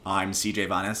I'm CJ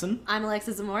Von Essen. I'm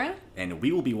Alexa Zamora. And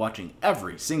we will be watching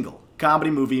every single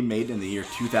comedy movie made in the year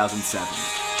 2007.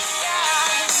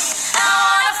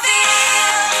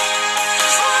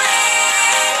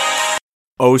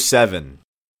 '07.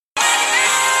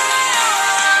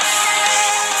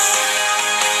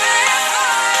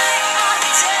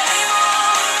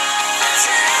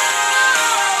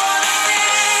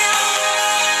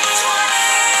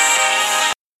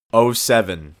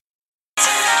 '07.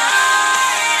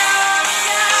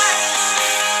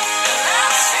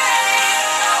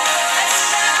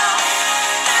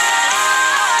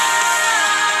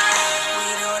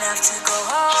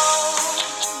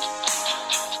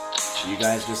 You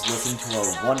guys just listened to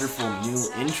a wonderful new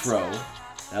intro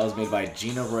that was made by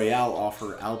Gina Royale off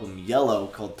her album Yellow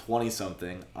called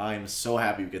 20-something. I'm so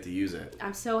happy we get to use it.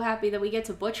 I'm so happy that we get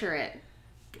to butcher it.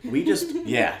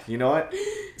 Yeah, you know what?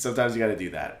 Sometimes you gotta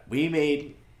do that. We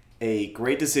made a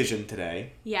great decision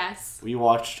today. Yes. We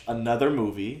watched another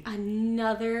movie.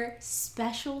 Another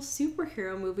special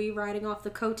superhero movie riding off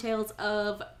the coattails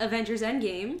of Avengers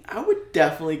Endgame. I would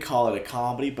definitely call it a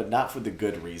comedy, but not for the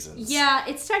good reasons. Yeah,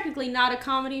 it's technically not a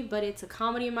comedy, but it's a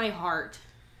comedy in my heart.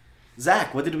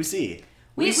 Zach, what did we see?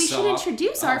 We should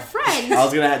introduce our friends. I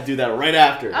was going to do that right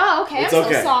after. Oh, okay. It's I'm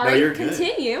okay. so sorry. No, you're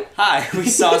Continue. Good. Hi, we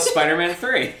saw Spider-Man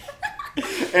 3.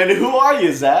 And who are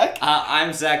you, Zach?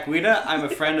 I'm Zach Guida. I'm a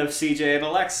friend of CJ and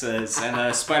Alexa's and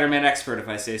a Spider-Man expert, if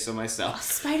I say so A myself.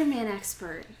 Spider-Man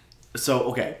expert. So,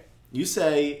 okay. You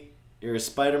say you're a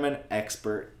Spider-Man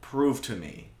expert. Prove to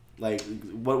me. Like,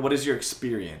 what is your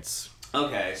experience?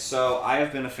 Okay, so I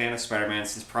have been a fan of Spider-Man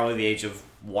since probably the age of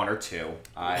 1 or 2.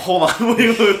 Hold on.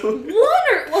 Wait.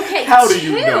 Okay, How do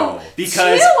two. you know?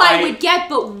 Because two I would get,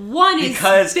 but one is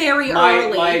very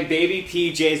early. My baby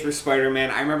PJs were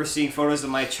Spider-Man. I remember seeing photos of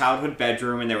my childhood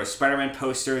bedroom, and there were Spider-Man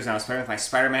posters, and I was playing with my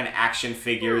Spider-Man action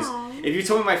figures. Aww. If you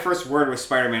told me my first word was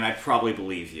Spider-Man, I'd probably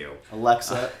believe you.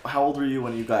 Alexa, how old were you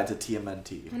when you got into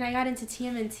TMNT? When I got into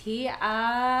TMNT,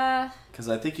 Because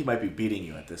I think he might be beating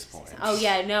you at this point. Oh,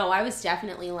 yeah, no, I was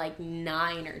definitely like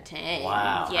 9 or 10.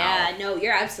 Wow. Yeah, no,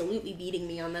 you're absolutely beating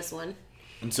me on this one.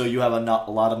 And so you have a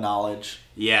lot of knowledge.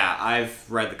 Yeah, I've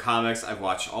read the comics, I've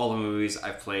watched all the movies,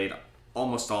 I've played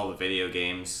almost all the video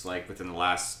games, like, within the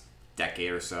last decade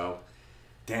or so.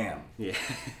 Damn. Yeah.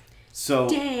 So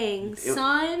Dang,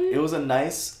 son. It was a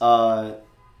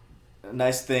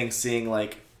nice thing seeing,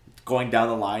 like, going down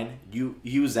the line.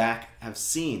 You, Zach, have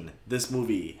seen this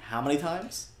movie how many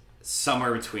times?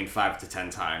 Somewhere between 5 to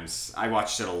 10 times. I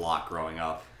watched it a lot growing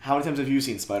up. How many times have you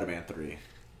seen Spider-Man 3?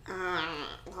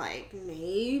 Like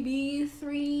maybe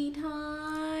 3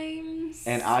 times.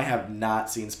 And I have not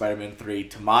seen Spider-Man 3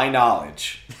 to my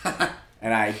knowledge.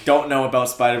 And I don't know about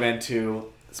Spider-Man 2.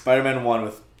 Spider-Man 1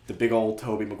 with the big old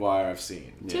Tobey Maguire I've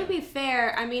seen. To be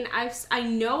fair, I mean, I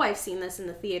know I've seen this in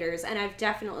the theaters, and I've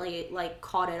definitely, like,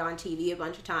 caught it on TV a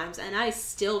bunch of times, and I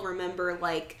still remember,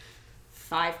 like,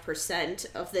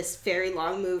 5% of this very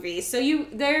long movie. So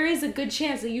there is a good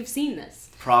chance that you've seen this.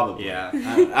 Probably. Yeah.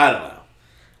 I don't know.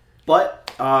 But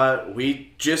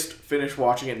we just finished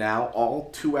watching it now. All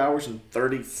 2 hours and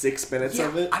 36 minutes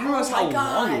of it. I didn't realize Oh how my long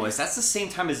God. it was. That's the same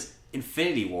time as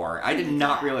Infinity War. I did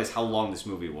not realize how long this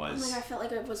movie Oh my was. God, I felt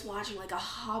like I was watching, like, a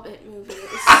Hobbit movie.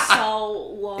 It was so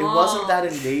long. It wasn't that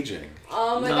engaging.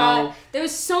 Oh my No. God. There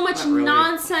was so much Not really.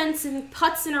 nonsense and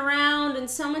putzing around and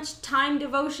so much time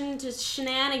devotion to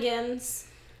shenanigans.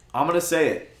 I'm going to say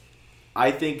it.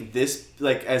 I think this,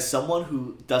 like, as someone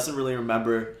who doesn't really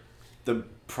remember the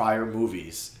prior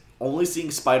movies, only seeing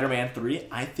Spider-Man 3,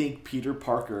 I think Peter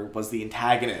Parker was the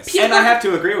antagonist. And I have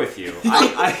to agree with you.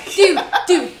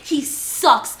 Dude, he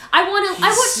sucks. I want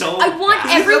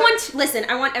bad. everyone to listen.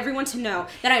 I want everyone to know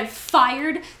that I'm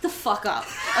fired the fuck up.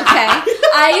 Okay,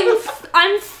 I'm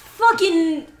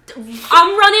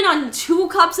running on 2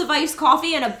 cups of iced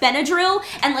coffee and a Benadryl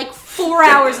and like 4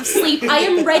 hours of sleep. I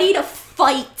am ready to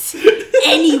fight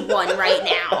anyone right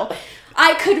now.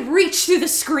 I could reach through the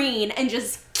screen and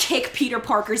just kick Peter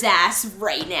Parker's ass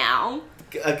right now.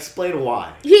 Explain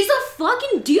why. He's a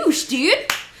fucking douche, dude.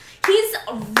 He's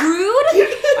rude,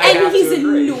 have and he's to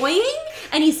agree. annoying,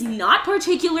 and he's not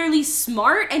particularly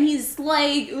smart, and he's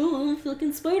like, oh, I'm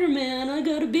fucking Spider-Man, I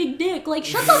got a big dick. Like,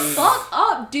 shut the fuck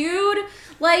up, dude.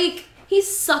 Like, he's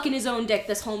sucking his own dick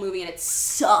this whole movie, and it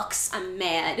sucks. I'm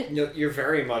mad. You're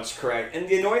very much correct. And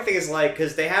the annoying thing is, like,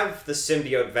 because they have the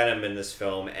symbiote Venom in this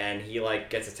film, and he,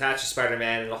 like, gets attached to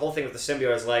Spider-Man, and the whole thing with the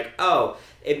symbiote is like, oh,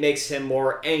 it makes him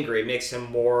more angry, it makes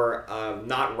him more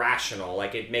not rational,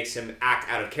 like, it makes him act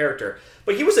out of character.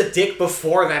 But he was a dick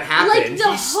before that happened. Like,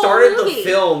 the he started whole the movie.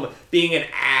 film being an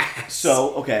ass.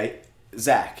 So, okay,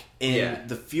 Zach, in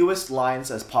the fewest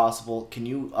lines as possible, can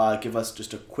you give us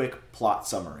just a quick plot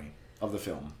summary of the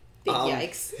film? Big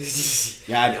yikes.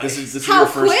 Yeah, this is How your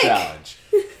first quick? challenge.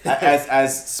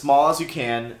 As small as you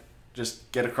can,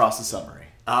 just get across the summary.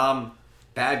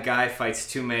 Bad guy fights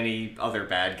too many other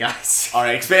bad guys. All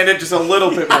right, expand it just a little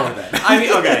bit more then. I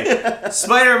mean, okay.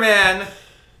 Spider-Man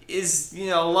is,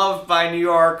 loved by New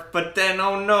York, but then,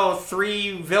 oh no,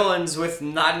 3 villains with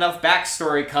not enough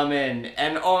backstory come in.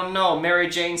 And oh no, Mary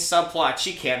Jane's subplot,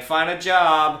 she can't find a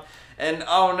job. And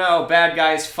oh no, bad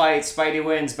guys fight, Spidey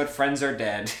wins, but friends are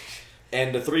dead.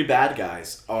 And the 3 bad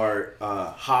guys are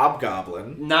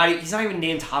Hobgoblin, He's not even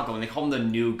named Hobgoblin, they call him the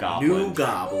New Goblin. New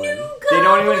Goblin, They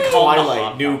don't even call him the Twilight,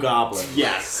 Hobgoblin. New Goblin.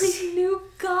 Yes. New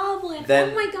Goblin. Then-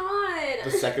 Oh my god.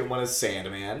 The second one is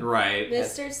Sandman. Right.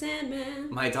 Mr. Sandman.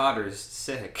 My daughter's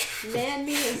sick. Man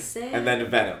me is sad. And then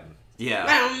Venom. Yeah.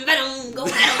 Venom, Venom, go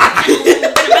Venom,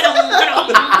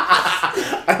 Venom.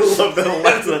 I love that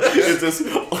Alexa is just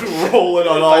rolling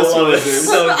on all cylinders.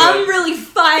 So good. I'm really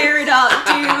fired up,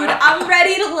 dude. I'm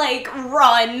ready to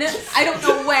run. I don't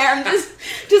know where. I'm just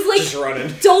Just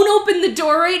running. don't open the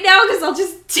door right now because I'll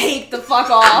just take the fuck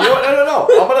off. You know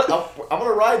what? No. I'm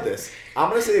gonna ride this. I'm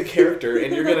gonna say a character,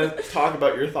 and you're gonna talk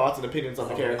about your thoughts and opinions on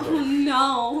the Oh character.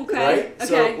 no. Okay. Right? Okay.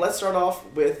 So let's start off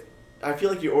with. I feel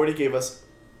like you already gave us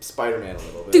Spider-Man a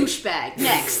little bit. Douchebag.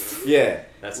 Next. Yeah.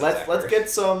 That's Let's get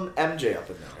some MJ up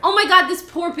in there. Oh my god, this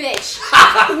poor bitch.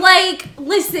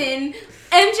 Listen,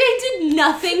 MJ did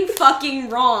nothing fucking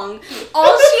wrong.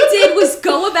 All she did was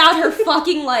go about her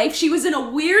fucking life. She was in a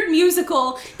weird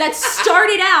musical that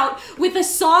started out with a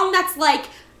song that's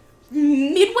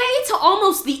midway to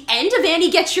almost the end of Annie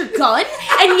Get Your Gun,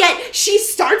 and yet she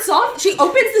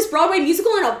opens this Broadway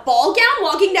musical in a ball gown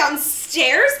walking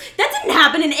downstairs. That didn't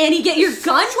happen in Annie Get Your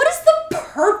Gun. What is the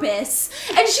purpose?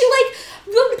 And she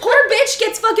the poor bitch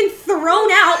gets fucking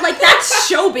thrown out that's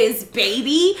showbiz,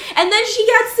 baby. And then she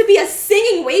gets to be a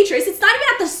singing waitress. It's not even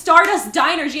at the Stardust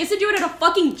Diner. She has to do it at a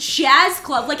fucking jazz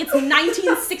club like it's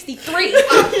 1963.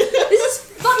 This is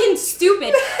fucking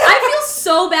stupid. I feel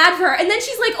so bad for her. And then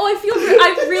she's like, oh,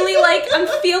 I'm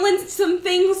feeling some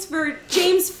things for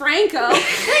James Franco. And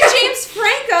then James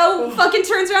Franco fucking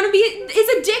turns around and is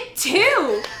a dick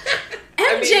too.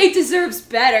 MJ deserves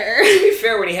better. To be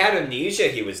fair, when he had amnesia,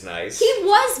 he was nice. He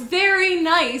was very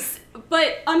nice,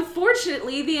 but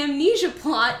unfortunately, the amnesia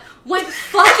plot went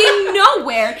fucking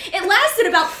nowhere. It lasted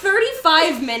about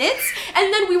 35 minutes,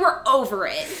 and then we were over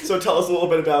it. So tell us a little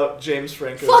bit about James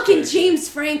Franco. Fucking James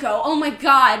Franco. Oh my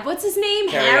god. What's his name?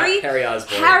 Harry? Harry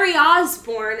Osborn. Harry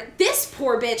Osborn. This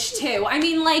poor bitch, too. I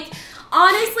mean,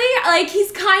 honestly,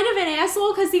 he's kind of an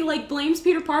asshole because he, blames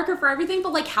Peter Parker for everything,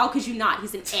 but, how could you not?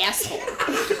 He's an asshole.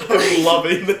 I'm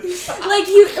loving this.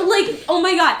 Oh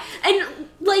my god. And,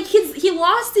 he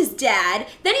lost his dad,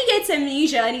 then he gets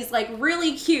amnesia, and he's,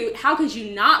 really cute. How could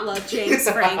you not love James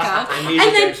Franco? Amnesia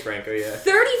And then James Franco, yeah.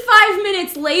 35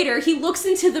 minutes later, he looks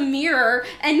into the mirror,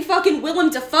 and fucking Willem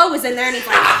Dafoe is in there, and he's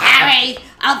like, Harry,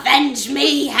 avenge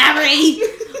me, Harry.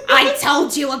 I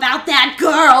told you about that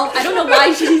girl. I don't know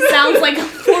why she sounds like a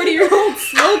 40-year-old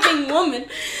smoking woman.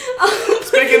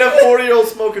 Speaking of 40-year-old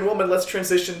smoking woman, let's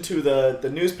transition to the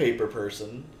newspaper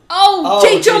person.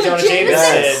 J. Jonah Jonah Jameson.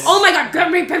 Jameson. Oh my god, get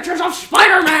me pictures of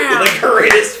Spider-Man. The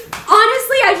greatest.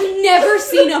 Honestly, I've never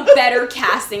seen a better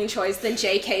casting choice than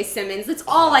J.K. Simmons. That's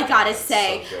all I gotta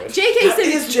say. so good. J.K. That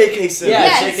Simmons. is J.K. Simmons. Yeah,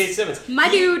 Yes. J.K. Simmons. My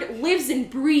dude lives and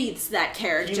breathes that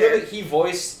character. He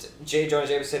voiced J. Jonah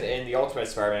Jameson in the Ultimate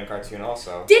Spider-Man cartoon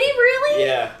also. Did he really?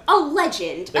 Yeah. A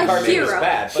legend, The a cartoon hero. was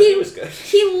bad, but he was good.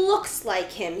 He looks like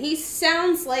him. He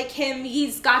sounds like him.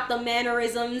 He's got the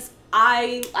mannerisms.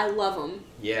 I love him.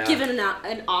 Yeah. Give it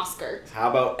an Oscar. How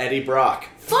about Eddie Brock?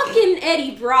 Fucking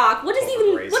Eddie Brock.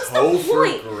 Topher Grace. What's the Topher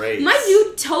point? Grace. My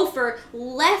dude Topher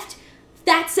left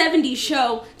that 70s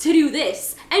show to do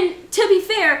this. And to be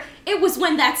fair, it was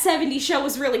when that 70s show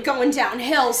was really going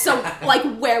downhill. So,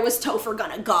 where was Topher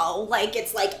gonna go?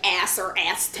 It's ass or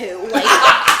ass too.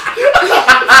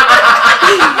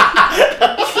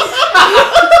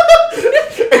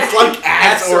 It's like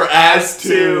ass or ass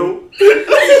too.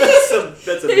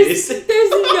 That's amazing. There's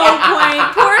no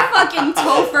point. Poor fucking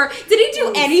Topher. Did he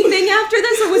do anything after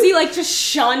this, or was he just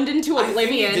shunned into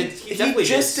oblivion? He definitely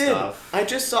just did stuff. I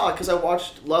just saw it because I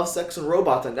watched Love, Sex, and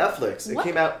Robots on Netflix. It What?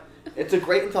 came out. It's a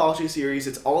great anthology series.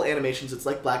 It's all animations. It's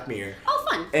like Black Mirror. Oh,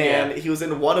 fun. And he was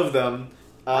in one of them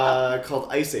called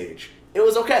Ice Age. It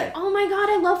was okay. Oh my god,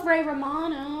 I love Ray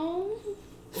Romano.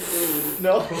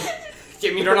 No.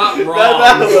 I mean, you're not wrong.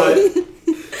 That but- one.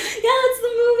 Yeah, that's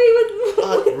the movie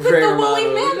with Ray the Romano. woolly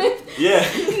mammoth. Yeah.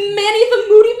 Manny the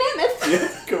Moody Mammoth.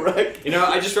 Yeah. Correct. You know,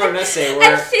 I just wrote an essay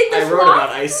where Sid the I wrote Sloth? about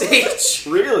Ice Age.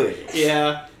 Really?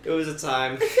 Yeah, it was a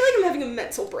time. I feel like I'm having a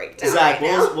mental breakdown Zach, right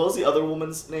now. what was the other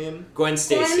woman's name? Gwen Gwen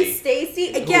Stacy. Stacy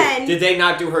again. Did they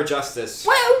not do her justice?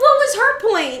 What was her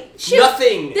point?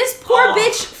 Nothing. This poor Oh.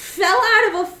 bitch fell out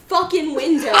of a fucking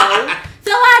window.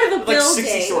 Fell out of a Like building.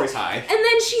 60 stories high. And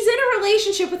then she's in a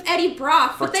relationship with Eddie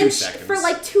Brock. For but then 2 seconds. for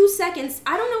like 2 seconds.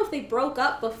 I don't know if they broke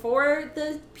up before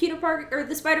the Peter Parker or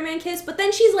the Spider-Man kiss, but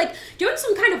then she's like doing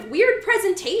some kind of weird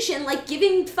presentation, like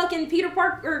giving fucking Peter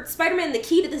Parker or Spider-Man the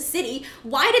key to the city.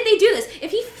 Why did they do this?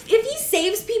 If he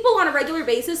saves people on a regular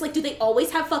basis, like do they always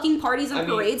have fucking parties and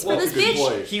parades for this good bitch?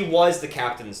 point. He was the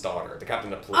captain's daughter, the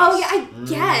captain of police. Oh yeah, I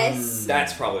guess.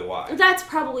 That's probably why. That's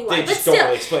probably why. They But just don't still,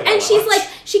 really explain it and that she's much. like,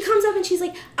 she comes up and she's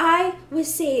like, I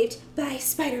was saved by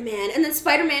Spider-Man. And then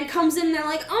Spider-Man comes in and they're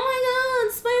like, oh my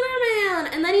god,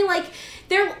 Spider-Man. And then he like,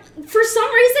 they're, for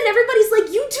some reason, everybody's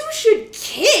like, you two should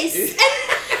kiss.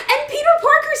 And Peter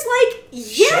Parker's like,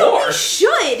 yeah, we Sure.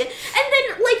 should. And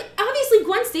then, like, obviously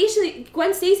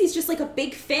Gwen Stacy's just like a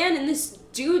big fan and this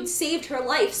dude saved her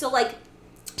life. So, like,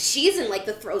 she's in like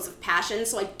the throes of passion,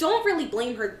 so I don't really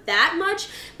blame her that much,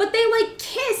 but they like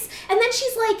kiss and then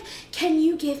she's like, can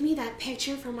you give me that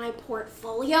picture for my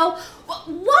portfolio?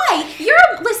 Why?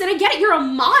 Listen, I get it, you're a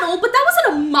model, but that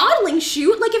wasn't a modeling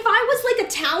shoot. Like if I was like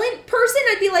a talent person,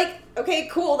 I'd be like, okay,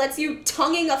 cool, that's you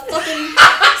tonguing a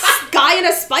fucking guy in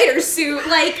a spider suit.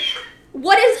 Like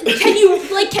what is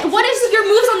your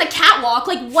moves on the catwalk?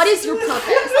 Like what is your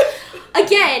purpose?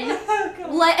 Again,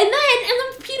 and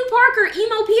then Peter Parker,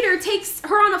 emo Peter, takes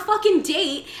her on a fucking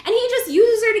date, and he just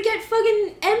uses her to get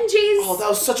fucking MJ's. Oh, that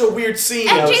was such a weird scene.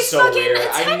 And That was Jay's so fucking weird.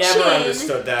 I never attention.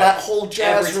 understood that. That whole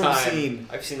jazz Every room time scene.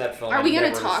 I've seen that film. Are we I gonna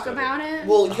never talk understood about it?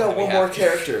 Well, you got we one more have to.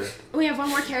 character. We have one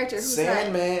more character. Who's that?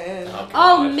 Sandman. Oh,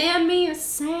 Oh God. man, me a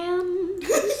Sam.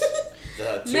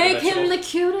 The Make him two-dimensional- the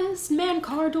cutest man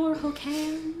Cardor hook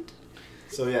hand.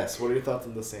 So yes, what are your thoughts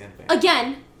on the Sandman?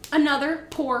 Again, another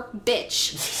poor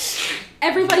bitch.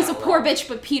 Everybody's a Not poor wrong. bitch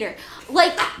but Peter.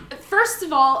 Like, first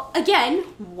of all, again,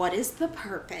 what is the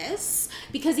purpose?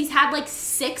 Because he's had like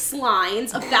 6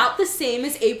 lines about the same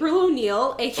as April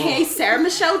O'Neil, aka Sarah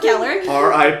Michelle Gellar.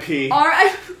 R.I.P.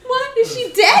 What? Is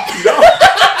she dead? No,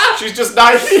 she's just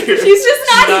not here. She's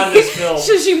just not, not in this film.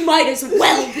 So she might as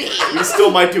well be. We still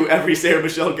might do every Sarah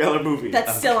Michelle Gellar movie.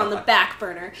 That's still on the back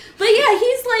burner. But yeah,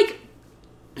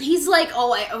 he's like,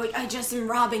 oh, I just am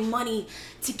robbing money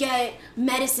to get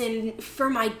medicine for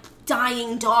my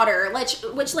dying daughter.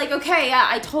 Which like, okay, yeah,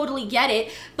 I totally get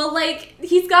it. But like,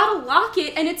 he's got a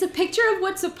locket, and it's a picture of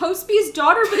what's supposed to be his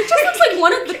daughter, but it just looks like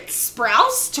one of the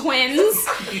Sprouse twins.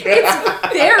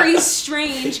 It's very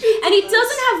strange, and he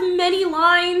doesn't have many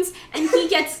lines, and he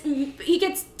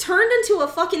gets turned into a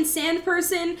fucking sand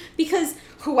person because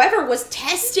whoever was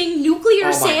testing nuclear Oh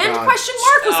my sand God. question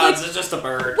mark was like, it's just a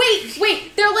bird.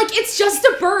 wait, they're like, it's just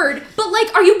a bird, but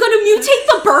like, are you gonna mutate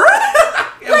the bird?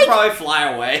 It'll like, probably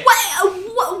fly away.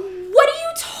 what are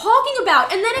you talking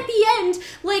about? And then at the end,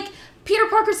 like, Peter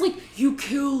Parker's like, you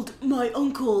killed my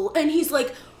uncle, and he's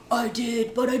like, I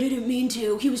did, but I didn't mean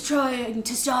to. He was trying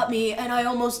to stop me, and I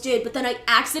almost did, but then I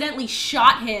accidentally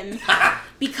shot him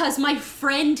because my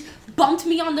friend bumped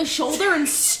me on the shoulder and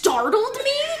startled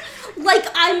me like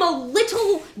I'm a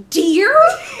little deer?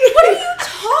 What are you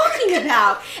talking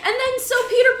about? And then so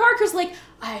Peter Parker's like,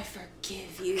 I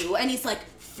forgive you. And he's like,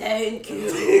 thank you.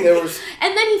 There was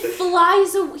And then he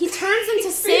flies, he turns into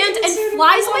sand and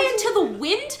flies away into the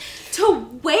wind to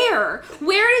where?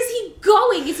 Where is he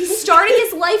going? Is he starting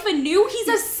his life anew? He's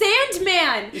a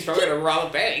Sandman. He's probably gonna rob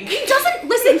a bank. He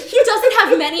doesn't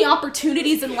have many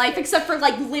opportunities in life except for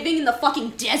like living in the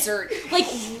fucking desert. Like,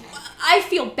 I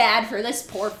feel bad for this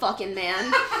poor fucking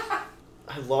man.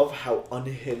 I love how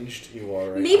unhinged you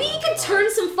are right Maybe now. he could turn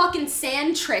some fucking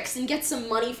sand tricks and get some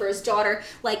money for his daughter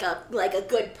like a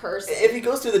good person. If he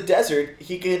goes to the desert,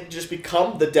 he can just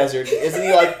become the desert. Isn't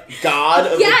he like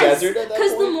God of the desert at that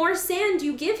because point? the more sand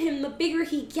you give him, the bigger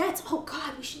he gets. Oh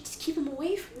God, we should just keep him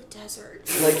away from the desert.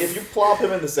 Like, if you plop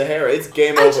him in the Sahara, it's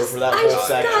game over for that whole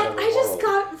section of the I just world.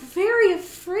 got very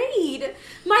afraid.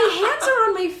 My hands are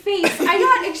on my face. I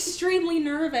got extremely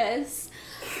nervous.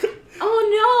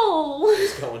 Oh no!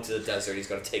 He's going to the desert. He's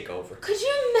gonna take over. Could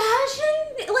you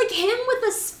imagine, like, him with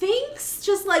the Sphinx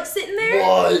just like sitting there?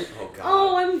 What? Oh god.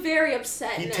 Oh, I'm very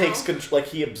upset He now. takes control, like,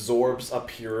 he absorbs a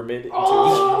pyramid into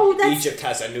Oh, that's Egypt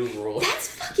has a new rule. that's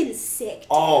fucking sick. Dude.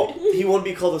 Oh, he wouldn't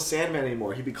be called the Sandman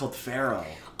anymore. He'd be called Pharaoh.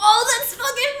 Oh, that's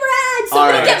fucking rad!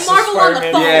 Somebody Alright, get so Marvel on the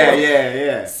Spider-Man- phone.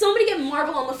 Yeah. Somebody get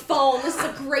Marvel on the phone. This is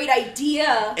a great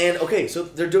idea. And, okay, so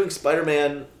they're doing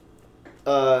Spider-Man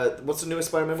what's the newest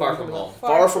Spider-Man Far movie From coming out? Home.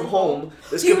 Far From Home.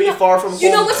 This You could be know- Far From Home.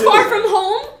 You know what's too. far from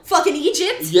home? Fucking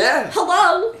Egypt. Yeah.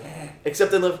 Hello.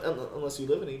 Except unless you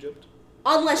live in Egypt.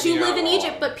 Unless you You're live in wrong.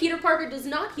 Egypt, but Peter Parker does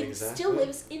not. He Exactly. still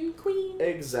lives in Queens.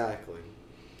 Exactly.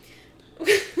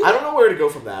 I don't know where to go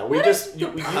from that. What is the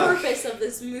purpose of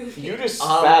this movie? You just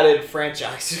spatted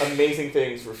franchise. amazing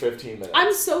things for 15 minutes.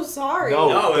 I'm so sorry. No.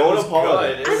 No, Don't it was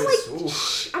apologize. good. It I'm was- like,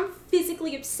 oof. I'm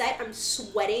physically upset. I'm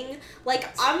sweating. Like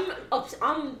I'm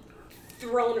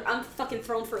fucking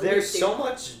thrown for a loop, There's dude. so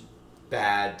much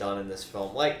bad done in this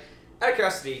film. Like, out of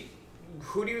curiosity,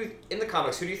 in the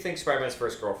comics, who do you think Spider-Man's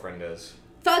first girlfriend is?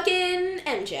 Fucking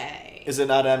MJ. Is it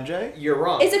not MJ? You're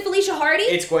wrong. Is it Felicia Hardy?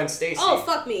 It's Gwen Stacy. Oh,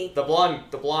 fuck me. The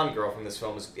blonde girl from this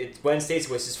film Gwen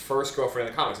Stacy was his first girlfriend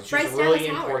in the comics, and she was Bryce a really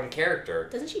Dallas Howard. important character.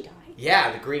 Doesn't she die?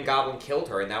 Yeah, the Green Goblin killed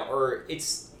her, and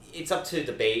it's up to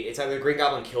debate. It's either the Green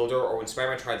Goblin killed her, or when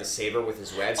Spider-Man tried to save her with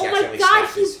his webs, he Oh my accidentally God,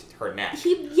 snapped her neck.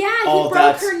 He Oh, broke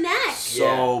that's her neck.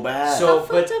 So bad. So, How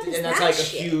but fucked up is and that's that like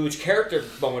shit? a huge character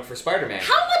moment for Spider-Man.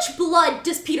 How much blood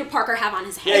does Peter Parker have on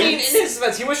his Yeah, head? in his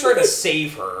defense, he was trying to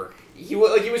save her. He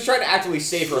was trying to actively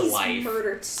save her He's life.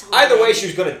 murdered so Either way, many. she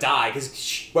was gonna die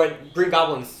but Green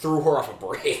Goblin threw her off a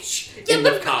bridge Yeah, in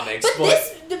the comics.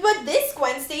 But this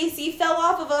Gwen Stacy fell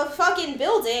off of a fucking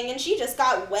building and she just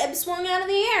got web swung out of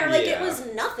the air like it Yeah. was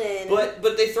nothing. But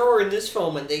they throw her in this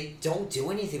film and they don't do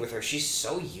anything with her. She's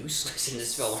so useless in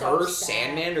this film. So her, sad.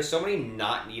 Sandman, there's so many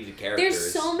not needed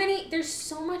characters. there's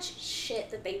so much shit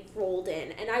that they rolled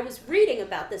in, and I was reading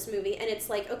about this movie, and it's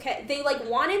like, okay, they like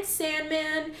wanted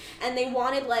Sandman, and they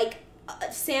wanted like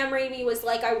Sam Raimi was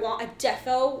like, I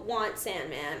defo want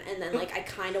Sandman, and then like I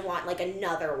kind of want like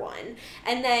another one,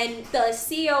 and then the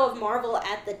CEO of Marvel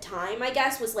at the time, I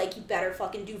guess, was like, you better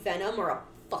fucking do Venom or I'll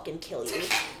fucking kill you.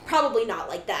 Probably not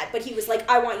like that, but he was like,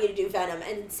 I want you to do Venom,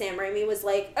 and Sam Raimi was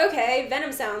like, okay,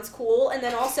 Venom sounds cool, and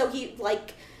then also he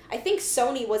like, I think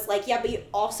Sony was like, yeah, but you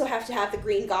also have to have the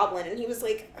Green Goblin. And he was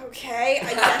like, okay,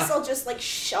 I guess I'll just like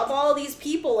shove all these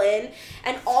people in.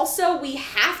 And also we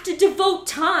have to devote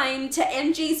time to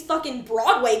MJ's fucking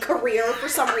Broadway career for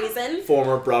some reason.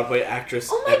 Former Broadway actress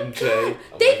Oh my MJ. God.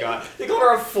 Oh my god. They called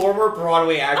her a former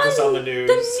Broadway actress on the news.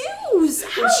 The news!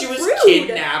 How When she was rude.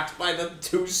 kidnapped by the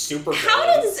two super How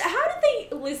did they,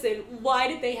 listen, why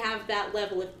did they have that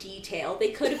level of detail?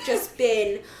 They could have just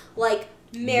been like,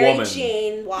 Mary Woman.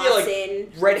 Jane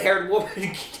Watson. red-haired woman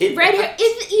kidnapped. Red hair,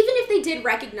 even if they did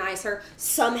recognize her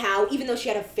somehow, even though she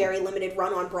had a very limited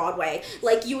run on Broadway,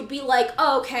 like, you would be like,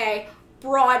 oh, okay,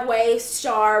 Broadway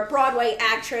star, Broadway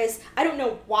actress. I don't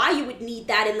know why you would need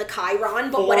that in the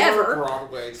Chiron, but Former whatever.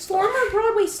 Broadway star. Former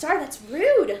Broadway star, that's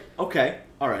rude. Okay,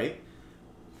 all right.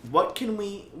 What can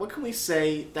we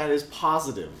say that is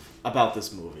positive about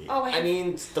this movie? Oh, I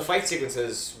mean, the fight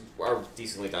sequences are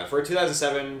decently done. For a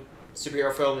 2007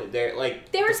 superhero film, They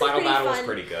were the some final pretty battle fun. was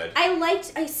pretty good. I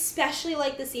especially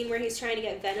like the scene where he's trying to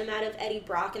get Venom out of Eddie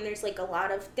Brock, and there's like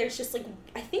there's just like,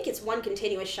 I think it's one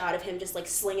continuous shot of him just like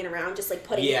slinging around, just like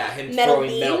putting him metal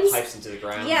throwing metal beams. pipes into the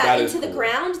ground. Yeah, That is into the cool.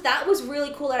 ground. That was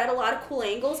really cool. It had a lot of cool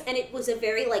angles, and it was a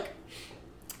very like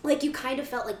you kind of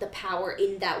felt like the power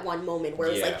in that one moment where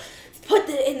it was Yeah. like, put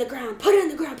it in the ground, put it in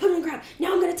the ground, put it in the ground.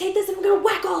 Now I'm gonna take this and I'm gonna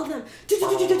whack all of them.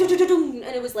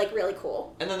 And it was like really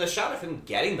cool. And then the shot of him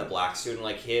getting the black suit and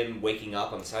like him waking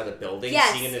up on the side of the building,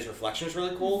 Yes. seeing his reflection was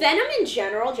really cool. Venom in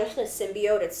general, just the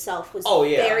symbiote itself was Oh,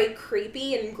 yeah. very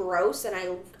creepy and gross, and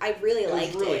I really It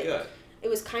liked was really it. good. It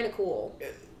was kind of cool.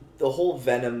 The whole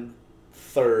Venom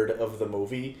third of the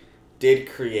movie did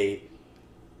create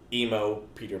emo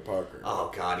Peter Parker.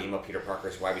 Oh god, emo Peter Parker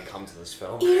is why we come to this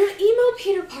film. Emo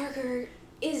Peter Parker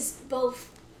is both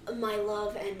my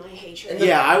love and my hatred.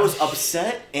 Yeah, I was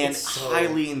upset and It's so-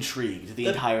 highly intrigued the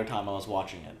The- entire time I was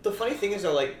watching it. The funny thing is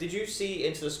though, like, did you see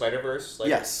Into the Spider-Verse? Like,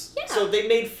 Yes. Yeah. So they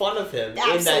made fun of him in that.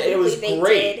 It was Absolutely, they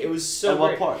great. did. It was so At what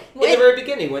great. part? In the very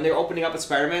beginning, when they're opening up at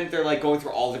Spider-Man, they're like going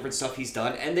through all the different stuff he's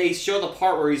done, and they show the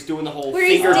part where he's doing the whole Where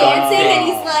he's finger gun dancing thing. and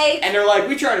he's like, And they're like,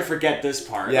 we try to forget this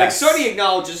part. Yes. Like, Sony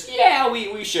acknowledges, yeah,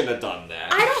 we shouldn't have done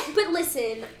that. I don't. But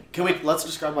listen. Let's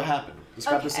describe what happened.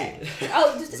 Describe the scene.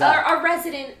 Oh, just Zach. our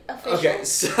resident official.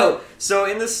 Okay, so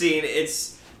in the scene,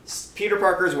 it's Peter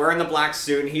Parker's wearing the black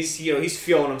suit, and he's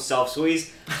feeling himself. So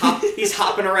he's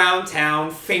hopping around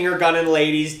town, finger gunning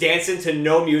ladies, dancing to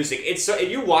no music. It's so if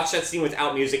you watch that scene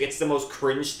without music, it's the most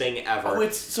cringe thing ever. Oh,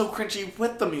 it's so cringy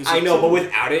with the music. I know, too. but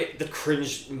without it, the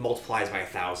cringe multiplies by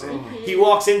 1,000. Mm-hmm. He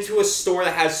walks into a store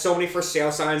that has so many for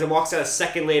sale signs and walks out a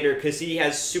second later because he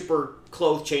has super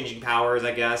clothes changing powers,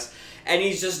 I guess. And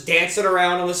he's just dancing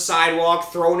around on the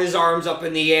sidewalk, throwing his arms up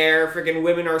in the air. Freaking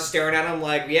women are staring at him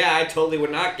like, yeah, I totally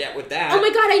would not get with that. Oh my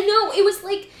god, I know. It was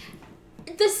like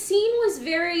The scene was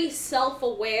very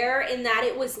self-aware in that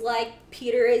it was like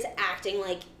Peter is acting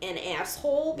like an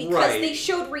asshole because they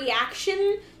showed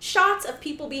reaction shots of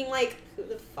people being like, who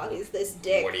the fuck is this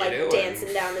dick, What are you like doing?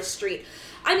 dancing down the street.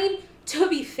 I mean, to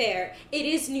be fair, it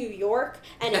is New York,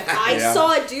 and if I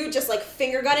saw a dude just like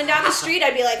finger gunning down the street,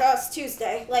 I'd be like, oh, it's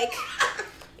Tuesday. Like,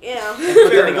 you know.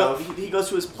 But Fair then he goes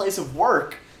to his place of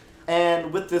work,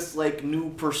 and with this like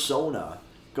new persona,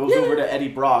 goes over to Eddie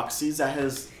Brock, sees that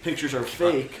his pictures are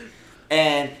fake,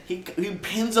 and he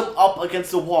pins him up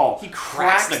against the wall. He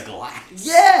cracks the glass.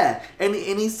 Yeah, and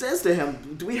he says to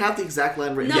him, "Do we have the exact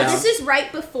line written No, down?" this is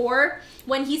right before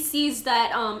when he sees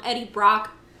that Eddie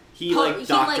Brock. He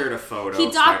doctored a photo. He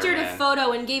of doctored a Spider-Man.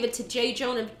 photo and gave it to J.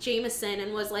 Jonah Jameson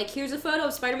and was like, "Here's a photo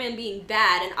of Spider-Man being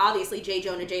bad," and obviously J.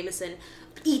 Jonah Jameson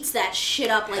eats that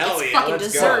shit up like Hell it's yeah, fucking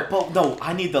let's dessert. But no,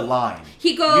 I need the line.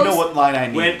 He goes. You know what line I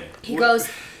need? He goes.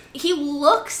 He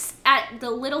looks at the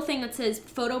little thing that says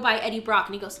 "photo by Eddie Brock"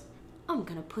 and he goes, "I'm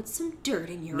gonna put some dirt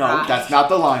in your eye." No, that's not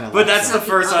the line. But that's Alexa.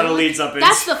 the first line it leads up.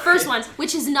 That's the first one,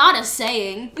 which is not a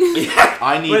saying.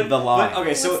 I need the line. Okay,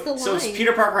 What's the so line?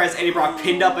 Peter Parker has Eddie Brock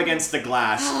pinned up against the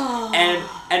glass, and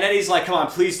Eddie's like, "Come on,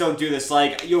 please don't do this.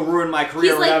 Like, you'll ruin my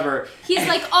career, or whatever." He's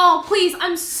like, "Oh, please,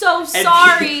 I'm so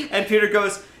sorry." And Peter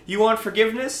goes, "You want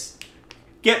forgiveness?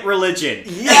 Get religion."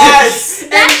 Yes.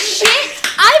 That shit,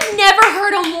 I've never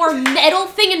heard a more metal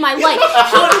thing in my life.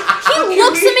 He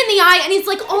looks him in the eye and he's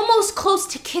like almost close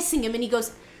to kissing him and he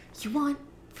goes, "You want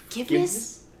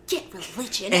forgiveness? Get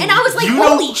religion." And I was like, you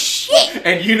know- holy shit.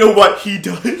 And you know what he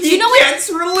does? You know what? Gets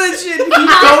religion. He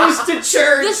goes to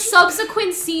church. The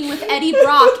subsequent scene with Eddie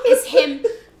Brock is him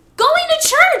going to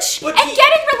church But and he-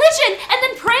 getting religion and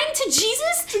then praying to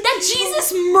Jesus that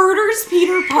Jesus murders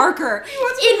Peter Parker.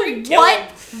 In kill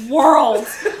what world?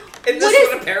 In this What is-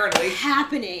 one, apparently.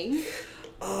 Happening.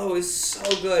 Oh, it's so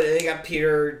good. And they got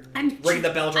Peter ringing the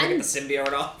bell trying to get the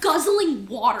symbiote off. Guzzling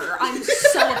water. I'm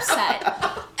so upset.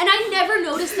 And I never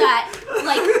noticed that,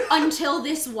 like, until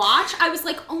this watch. I was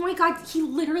like, oh my god, he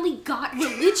literally got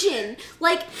religion.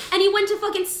 Like, and he went to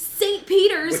fucking St.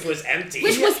 Peter's. Which was empty.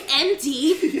 Which was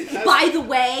empty, by the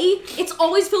way. It's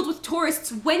always filled with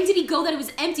tourists. When did he go that it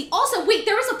was empty? Also, wait,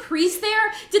 there was a priest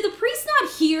there? Did the priest not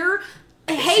hear,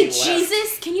 "Hey, he left.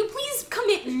 Jesus, can you please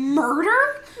commit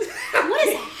murder?" What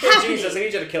is Hey, happening? Jesus, I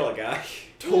need you to kill a guy.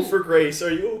 Topher Grace, are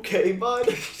you okay, bud?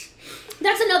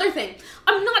 That's another thing.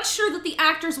 I'm not sure that the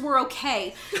actors were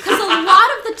okay. Because a lot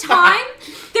of the time,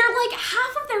 they're like,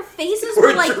 half of their faces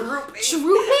were like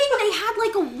drooping. They had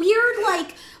like a weird,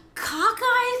 like,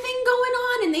 cockeye thing going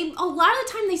on. And a lot of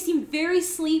the time, they seemed very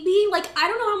sleepy. Like, I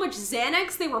don't know how much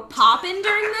Xanax they were popping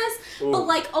during this. But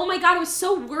like, oh my god, I was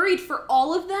so worried for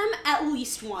all of them at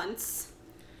least once.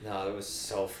 No, it was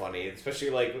so funny. Especially,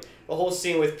 like, the whole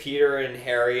scene with Peter and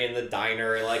Harry in the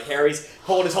diner. And, like, Harry's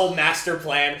holding his whole master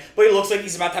plan, but he looks like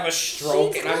he's about to have a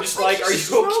stroke. And I'm just like, are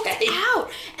you okay?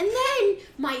 Out. And then,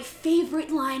 my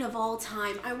favorite line of all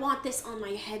time, I want this on my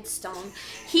headstone.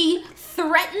 He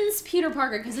threatens Peter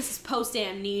Parker, because this is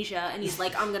post-amnesia, and he's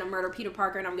like, I'm going to murder Peter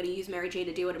Parker, and I'm going to use Mary Jane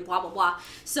to do it, and blah, blah, blah.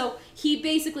 So, he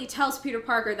basically tells Peter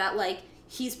Parker that, like,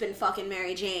 he's been fucking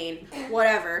Mary Jane,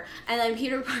 whatever. And then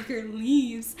Peter Parker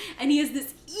leaves, and he has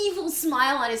this evil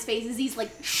smile on his face as he's like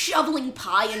shoveling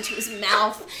pie into his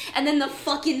mouth. And then the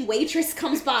fucking waitress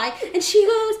comes by, and she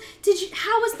goes,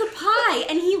 how was the pie?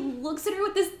 And he looks at her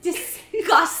with this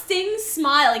disgusting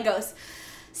smile and goes,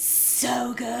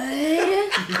 so good.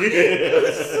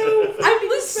 I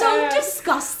was so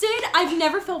disgusted. I've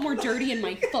never felt more dirty in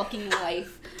my fucking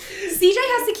life. CJ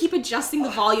has to keep adjusting the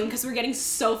volume because we're getting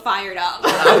so fired up.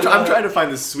 I'm trying to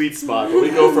find the sweet spot where we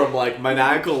go from like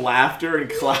maniacal laughter and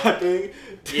clapping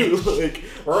to like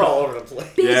We're all over the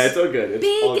place. yeah, it's all good.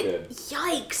 It's all good.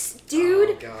 Yikes, dude.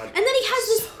 Oh, God. And then he has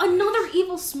this another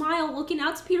evil smile looking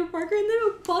out to Peter Parker, and then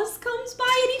a bus comes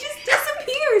by and he just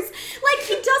disappears. Like,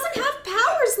 he doesn't have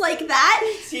powers like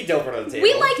that. He dove under the table.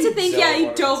 We like to think, yeah, he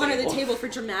Dove dove under the table for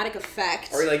dramatic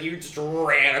effect. Or like you just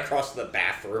ran across the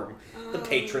bathroom. The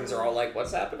patrons are all like,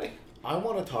 "What's happening?" I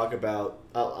want to talk about.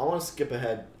 I want to skip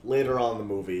ahead later on in the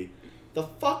movie. The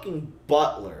fucking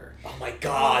butler. Oh my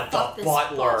God, fuck the this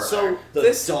butler. butler. So the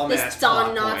this dumbass This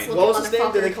Don plot Knotts point. looking What was his name?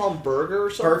 Did motherfucker. they call him Berger or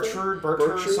something?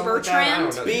 Bertrand, something like that. I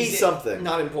don't know. Be He's- something.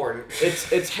 Not important.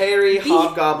 It's Harry B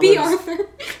Hobgoblin's Arthur.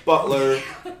 butler.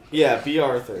 Yeah, B.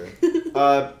 Arthur.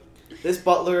 This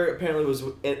butler apparently was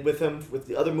with him with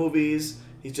the other movies.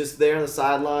 He's just there on the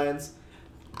sidelines.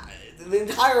 The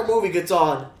entire movie gets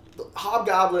on. The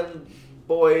Hobgoblin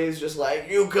boy is just like,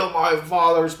 you killed my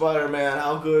father, Spider-Man.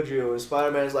 How could you? And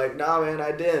Spider-Man's like, nah, man,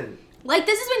 I didn't. Like,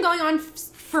 this has been going on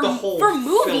for The whole for film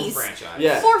movies. franchise.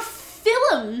 Yeah. For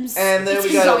films. And then it's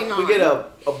we been get going on.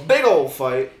 a big old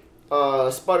fight.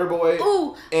 Spider-Boy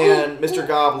and Mr.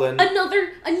 Goblin.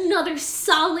 Another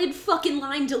solid fucking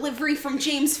line delivery from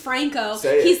James Franco.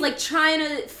 Say it. He's like trying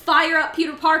to fire up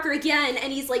Peter Parker again,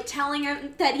 and he's like telling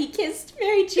him that he kissed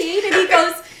Mary Jane, and he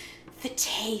goes, "The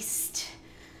taste,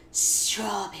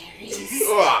 strawberries."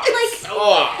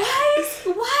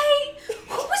 Why?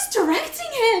 Who was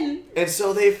directing him? And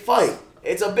so they fight.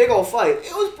 It's a big old fight.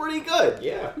 It was pretty good.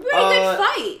 Yeah. Pretty good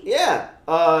fight. Yeah.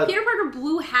 Peter Parker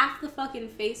blew half the fucking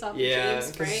face off of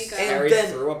James Franco. Harry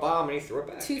then- threw a bomb and he threw it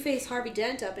back. Two-Face Harvey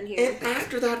Dent up in here. And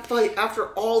after that fight, after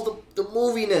all the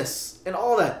moviness and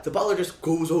all that, the butler just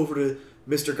goes over to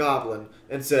Mr. Goblin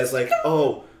and says, like,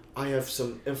 "Oh, I have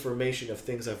some information of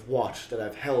things I've watched that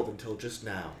I've held until just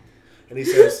now." And he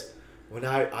says, "When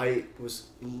I was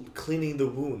cleaning the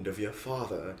wound of your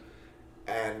father,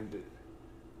 and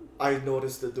I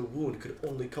noticed that the wound could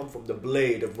only come from the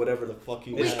blade of whatever the fuck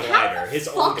he His had." glider. His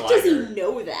own Fuck glider. does he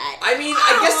know that? I mean,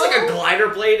 I guess like a glider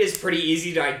blade is pretty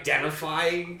easy to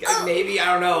identify. Maybe, I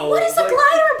don't know. What is a Like-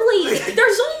 glider blade?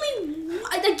 There's only,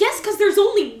 I guess, because there's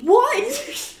only one.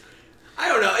 I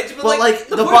don't know. But like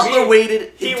the butler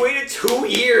waited. He waited 2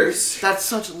 years. That's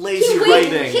such lazy He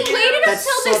writing. waited That's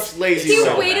until such this. lazy He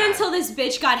writing. waited until this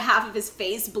bitch got half of his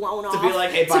face blown off. be like,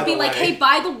 "Hey, by the way." hey,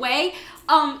 by the way,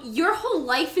 your whole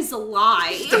life is a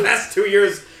lie. The past 2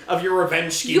 years of your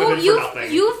revenge scheme have been for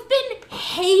nothing. You've been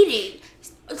hating,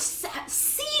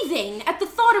 seething at the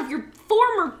thought of your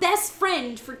former best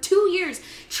friend for 2 years,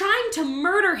 trying to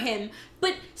murder him.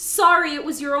 But sorry, it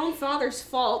was your own father's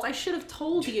fault. I should have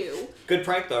told you. Good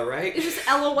prank though, right? It was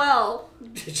LOL.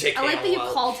 JK, I like that you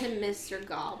LOL. called him Mr.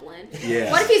 Goblin.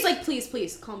 Yeah. What if he's like,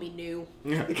 please, call me New?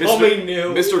 Call me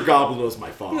New. Mr. Goblin was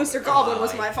my father. Mr. Goblin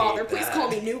was I my hate father. Please that. call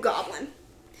me New Goblin.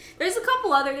 There's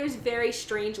there's very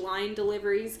strange line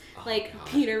deliveries. Like, God.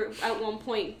 Peter, at one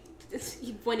point,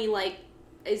 when he, like,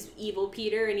 is evil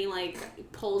Peter and he, like,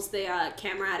 pulls the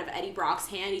camera out of Eddie Brock's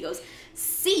hand, he goes,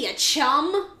 "See ya,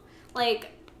 chum!"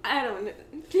 Like, I don't know.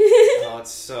 Oh,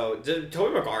 it's so...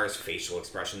 Tobey Maguire's facial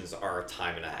expressions are a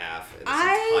time and a half in this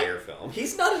entire film.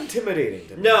 He's not intimidating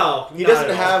to me. No, He not doesn't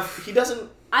at all. have. He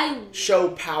doesn't show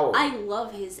power. I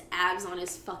love his abs on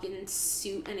his fucking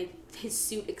suit and his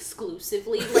suit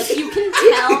exclusively. Like, you can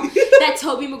tell that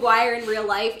Tobey Maguire in real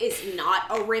life is not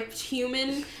a ripped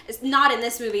human. It's not in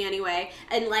this movie anyway.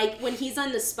 And, like, when he's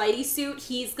on the Spidey suit,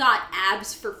 he's got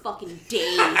abs for fucking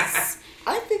days.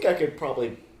 I think I could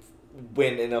probably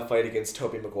win in a fight against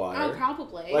Tobey Maguire. Oh,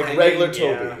 probably. Like I regular mean,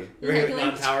 Toby. Regular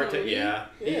Non-power Toby. yeah.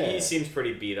 Yeah. He seems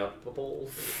pretty beat upable.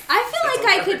 I feel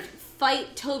like I That's could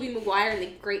fight Tobey Maguire in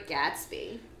The Great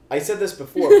Gatsby. I said this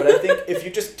before, but I think if you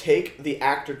just take the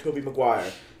actor Tobey Maguire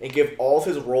and give all of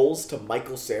his roles to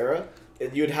Michael Cera,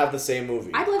 you'd have the same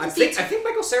movie. I'd love to I see. think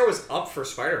Michael Cera was up for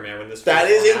Spider-Man when this That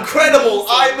film is happened. incredible!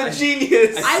 I'm a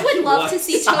genius! I would He love to was.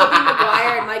 see Tobey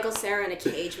Maguire and Michael Cera in a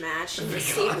cage match and just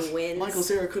see who wins. Michael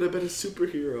Cera could have been a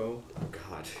superhero. Oh,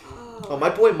 God. Oh, my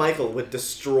boy Michael would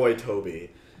destroy Toby.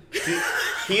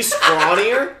 He's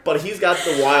scrawnier, but he's got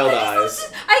the wild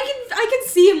eyes. I can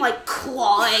see him like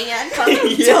clawing at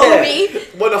fucking Yeah, Toby.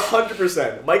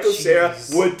 100%. Michael Cera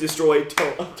Jeez. would destroy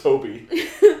Toby.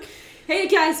 Hey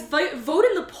guys, vote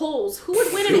in the polls. Who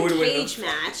would win Who in would a win cage the-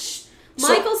 match? So-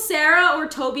 Michael Cera or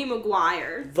Tobey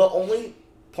Maguire? The only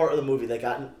part of the movie that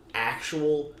got an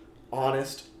actual,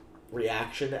 honest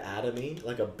reaction out of me,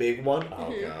 like a big one,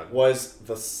 Oh, God. was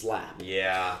the slap.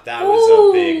 Yeah, that was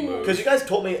a big Ooh. move. Because you guys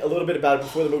told me a little bit about it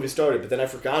before the movie started, but then I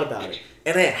forgot about it.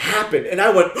 And it happened, and I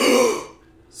went,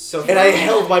 So and I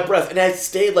held my breath, and I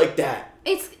stayed like that.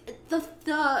 It's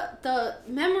the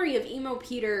memory of emo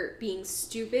Peter being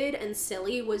stupid and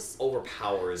silly was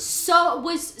overpowers.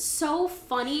 so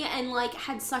funny and like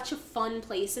had such a fun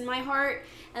place in my heart.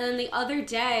 And then the other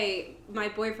day, my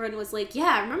boyfriend was like,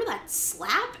 "Yeah, remember that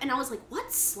slap?" And I was like,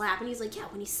 "What slap?" And he's like, "Yeah,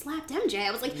 when he slapped MJ."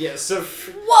 I was like, Yeah, so...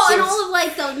 "Whoa!" so And all of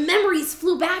like the memories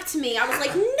flew back to me. I was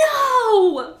like,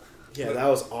 "No!" Yeah, that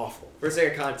was awful. For a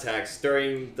second context,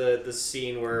 during the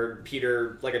scene where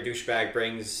Peter, like a douchebag,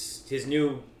 brings his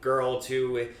new girl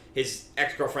to his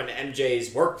ex-girlfriend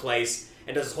MJ's workplace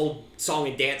and does this whole song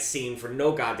and dance scene for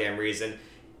no goddamn reason,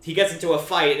 he gets into a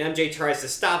fight and MJ tries to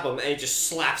stop him and he just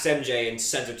slaps MJ and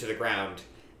sends her to the ground.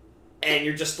 And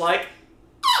you're just like,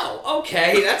 oh,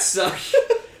 okay, that's...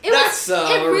 It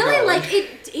really like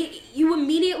it. You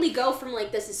immediately go from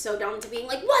like this is so dumb to being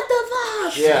like what the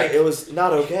much. Yeah, Like, it was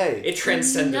not okay. it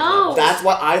transcended No. levels. That's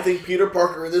why I think Peter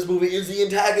Parker in this movie is the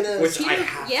antagonist. Which I Peter-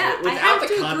 have yeah, to, I without have the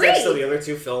to context agree. of the other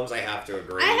two films, I have to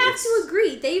agree. I have It's- to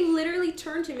agree. They literally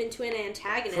turned him into an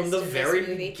antagonist From the in very this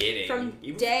movie. beginning. From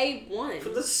Even- day one.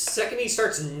 From the second he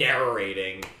starts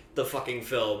narrating the fucking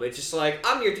film, it's just like,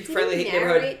 I'm your Did friendly he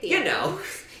neighborhood, narrate the you know. albums?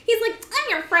 He's like, I'm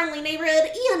your friendly neighborhood,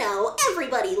 you know,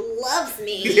 everybody loves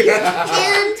me.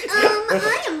 And,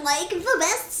 I am like the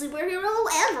best superhero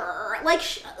ever. Like,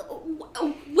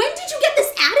 when did you get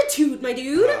this attitude, my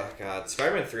dude? Oh god,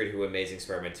 Spider-Man 3 to Amazing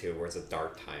Spider-Man 2 was a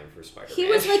dark time for Spider-Man. He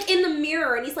was like in the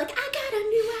mirror and he's like, I got a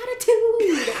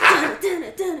new attitude.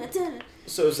 Dun-dun-dun-dun-dun.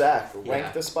 So Zach, rank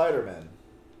Yeah. the Spider-Man.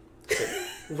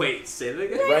 Wait, say that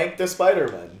again? Rank the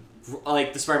Spider-Man.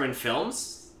 Like the Spider-Man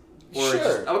films? Or Sure.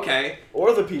 just, okay.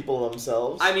 Or the people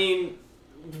themselves. I mean,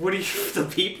 what do you, the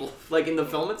people, like in the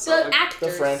film itself? The Like- actors. the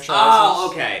franchise. Oh,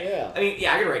 okay. Yeah. I mean,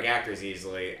 yeah, I can rank actors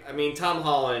easily. I mean, Tom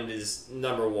Holland is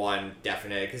number one,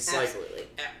 definite, because like Absolutely.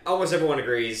 almost everyone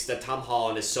agrees that Tom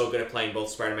Holland is so good at playing both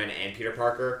Spider-Man and Peter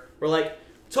Parker. We're like,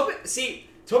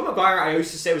 Tobey Maguire, I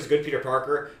used to say was a good Peter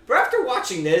Parker, but after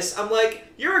watching this, I'm like,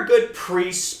 you're a good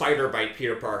pre-Spider-Bite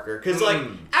Peter Parker, because like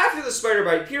after the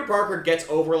Spider-Bite, Peter Parker gets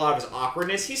over a lot of his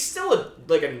awkwardness. He's still a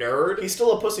nerd. He's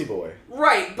still a pussy boy.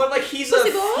 Right, but like he's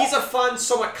Pussy boy? he's a fun,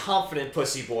 somewhat confident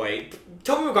pussy boy.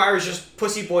 Tobey Maguire is just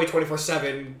pussy boy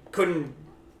 24/7. Couldn't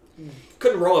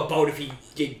row a boat if you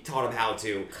taught him how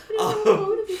to.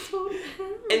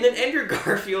 And then Andrew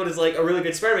Garfield is like a really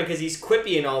good Spider-Man because he's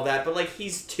quippy and all that, but like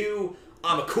he's too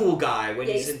I'm a cool guy when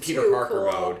Yeah, he's he's in Peter too Parker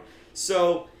cool. mode.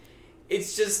 So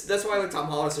it's just that's why like Tom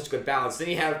Holland is such a good balance.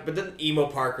 But then emo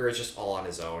Parker is just all on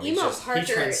his own. Emo He Parker-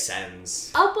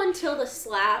 transcends. Up until the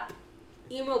slap,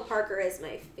 Emo Parker is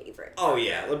my favorite. Oh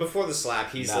yeah, like before the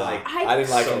slap, he's like I didn't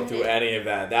like him through any of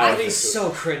that. I think he's so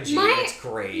cringy. It's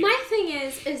great. My thing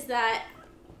is that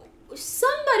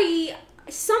somebody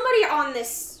on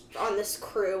this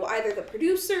crew, either the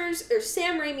producers or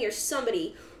Sam Raimi or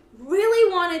somebody,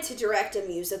 really wanted to direct a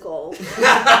musical,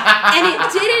 and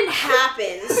it didn't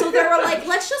happen. So they were like,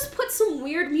 let's just put some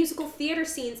weird musical theater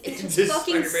scenes into Into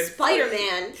fucking Spider-Man.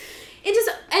 Spider-Man. It just,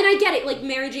 and I get it, like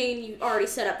Mary Jane, you already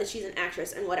set up that she's an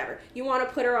actress and whatever. You want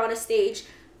to put her on a stage.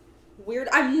 Weird.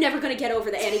 I'm never gonna get over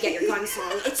the Annie Get Your Gun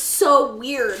song. It's so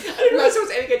weird. I didn't realize it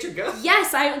was Annie Get Your Gun. Yes,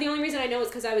 the only reason I know is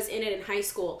because I was in it in high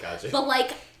school. Gotcha. But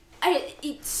like,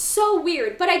 it's so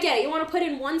weird. But I get it. You want to put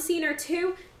in one scene or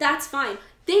two? That's fine.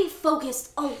 They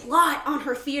focused a lot on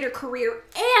her theater career,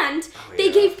 and they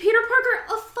yeah. gave Peter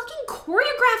Parker a fucking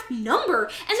choreographed number,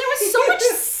 and there was so much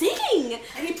singing.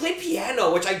 And he played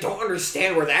piano, which I don't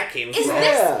understand where that came Is from.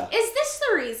 this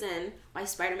the reason why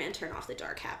Spider-Man Turn Off the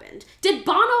Dark happened? Did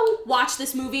Bono watch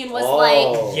this movie and was Oh.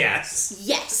 like, Yes.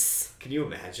 yes? Can you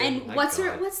imagine? And My what's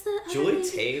God. what's the other Julie name?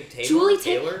 Taymor? Julie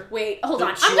Taylor? Wait, hold The-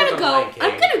 on. she I'm worked gonna on go. Lion King.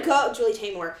 I'm gonna go. Julie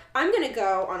Taymor. I'm gonna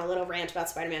go on a little rant about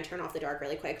Spider-Man: Turn Off the Dark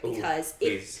really quick because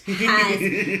please.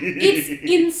 it's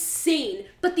insane.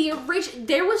 But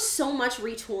there was so much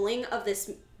retooling of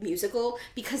this musical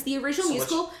because the original So much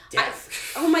musical.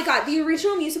 depth. Oh my god, the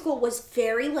original musical was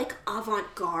very like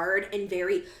avant-garde and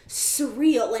very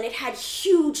surreal, and it had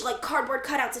huge like cardboard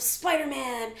cutouts of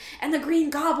Spider-Man and the Green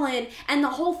Goblin, and the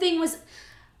whole thing was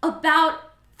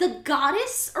about the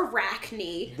goddess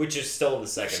Arachne, Which is still in the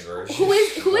second version. who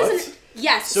is What? an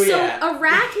yes. So, So, yeah.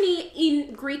 Arachne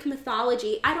in Greek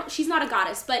mythology, she's not a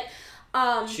goddess, but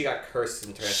She got cursed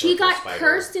and transformed she into a got spider.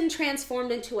 cursed and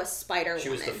transformed into a spider She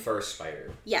woman. was the first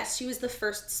spider. Yes, she was the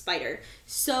first spider.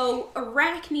 So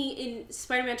Arachne in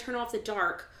Spider-Man Turn Off the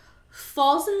Dark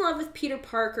falls in love with Peter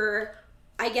Parker,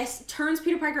 I guess turns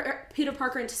Peter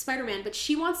Parker into Spider-Man, but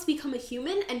she wants to become a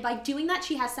human, and by doing that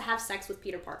she has to have sex with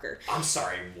Peter Parker. I'm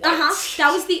sorry, what?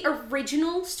 That was the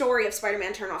original story of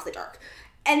Spider-Man Turn Off the Dark.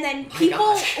 And then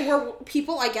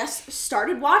people I guess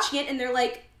started watching it and they're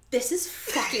like, this is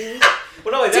fucking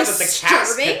Well, not only that, but the cast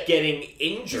disturbing. kept getting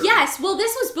injured. Yes, well,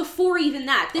 this was before even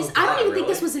that. This Oh, I God, don't even think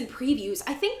this really? was in previews.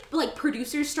 I think like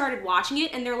producers started watching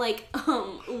it and they're like,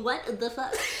 what the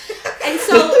fuck? And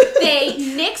so they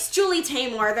nixed Julie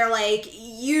Taymor. They're like,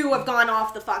 you have gone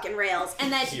off the fucking rails.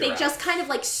 And then You're they out. just kind of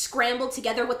like scrambled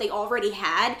together what they already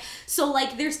had. So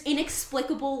like there's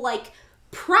inexplicable like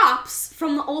props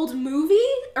from the old movie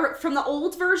or from the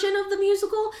old version of the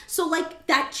musical. So like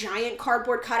that giant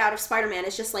cardboard cutout of Spider-Man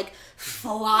is just like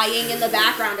flying in the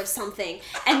background of something.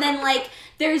 And then like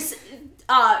there's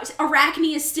Arachne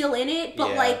is still in it, but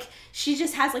Yeah. like she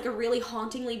just has like a really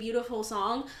hauntingly beautiful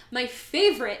song. My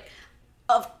favorite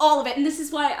of all of it, and this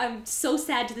is why I'm so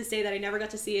sad to this day that I never got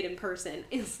to see it in person,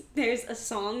 is there's a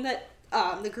song that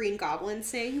the Green Goblin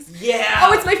sings. Yeah.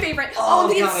 Oh, it's my favorite. Oh,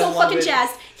 he God, gets I so love fucking it.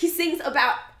 jazzed. He sings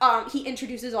about, he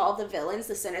introduces all of the villains,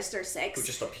 the Sinister Six. Who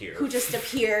just appear. Who just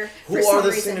appear Who for are some the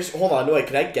reason. Sinister? Hold on, wait.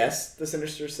 Can I guess the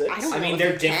Sinister Six? I don't I mean, know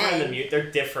they're if you different can. in the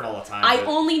they're different all the time. I but-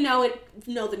 only know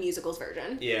the musicals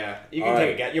version. Yeah, you can All take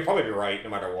right. a guess. You'll probably be right no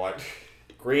matter what.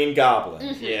 Green Goblin,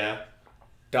 Mm-hmm. Yeah,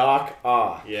 Doc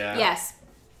Ock, yeah. Yes.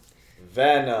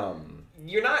 Venom.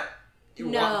 You're not. You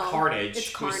No, want Carnage. it's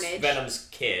who's Carnage. Venom's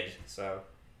kid. So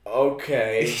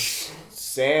Okay,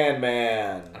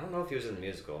 Sandman. I don't know if he was in the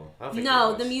musical. I don't think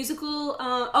No, he the was. musical.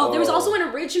 There was Oh. also an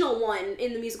original one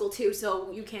in the musical too, so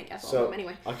you can't guess all of them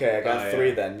anyway. Okay, I got Oh, yeah.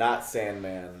 3 then. Not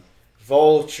Sandman.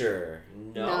 Vulture.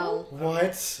 No.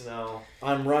 What? No.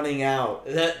 I'm running out.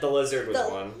 The lizard was The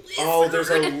one. Oh, there's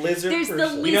a lizard There's the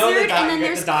person. You know the, Lizard, and then the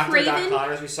there's doctor, Doc Craven.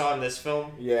 Connors we saw in this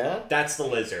film? Yeah? That's the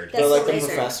lizard. That's They're like the the lizard.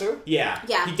 professor? Yeah.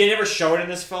 Yeah. He never show it in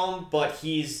this film, but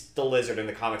he's the lizard in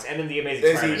the comics and in the Amazing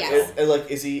Is he, Spider-Man Yes. film.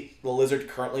 is he the lizard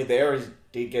currently there, or did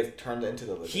he get turned into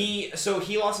the lizard?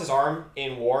 He lost his arm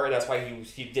in war. That's why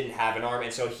he didn't have an arm,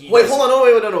 and so he. Wait, hold on,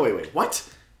 no, wait. What?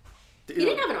 He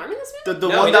didn't have an arm in this movie? The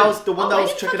No, one he that didn't. was the one Oh, that I was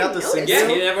didn't checking out the fucking signal.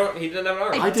 notice. Yeah, he didn't have an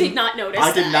arm. I I did didn't- not notice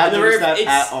I did that. not notice that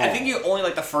It's- at all. I think you only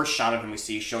like the first shot of him we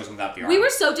see shows him without the arm. We were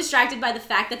so distracted by the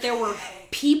fact that there were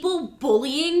people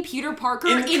bullying Peter Parker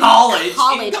In college.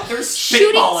 They're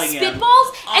shooting spitballing him.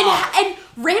 spitballs Ugh. and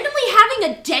randomly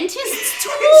having a dentist's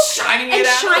tool Shining it and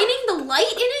at him. shining the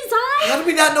light in his eye How did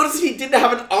we not notice he didn't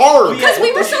have an arm? because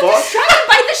we What were the so fuck? distracted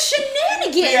by the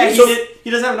shenanigans. Yeah, he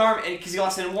doesn't have an arm because he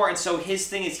lost it in war, and so his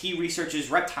thing is he researches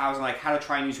reptiles and like how to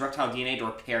try and use reptile DNA to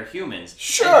repair humans.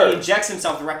 Sure. And he injects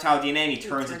himself with reptile DNA and he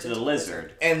turns into the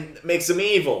lizard. And makes him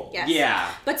evil. Yes. Yeah.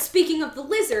 But speaking of the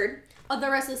lizard, the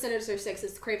rest of the Sinister Six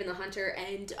is Craven the Hunter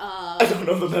and I don't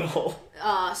know them at all.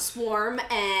 Swarm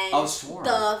and Oh, Swarm.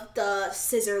 the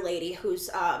Scissor Lady who's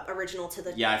original to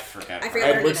the Yeah, I forget. I forget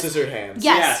her Edward name is. Scissorhands.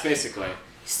 Yes. Yes, basically.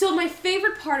 So my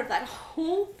favorite part of that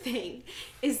whole thing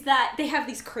is that they have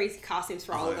these crazy costumes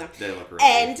for all of them. They look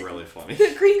And really funny.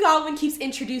 The Green Goblin keeps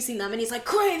introducing them, and he's like,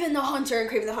 Craven the Hunter, and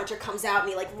Craven the Hunter comes out, and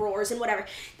he, like, roars and whatever.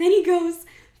 Then he goes,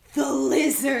 the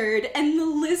lizard, and the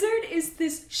lizard is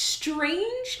this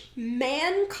strange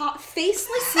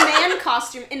faceless man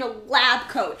costume in a lab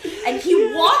coat, and he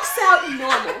walks out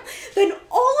normal. Then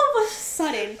all of a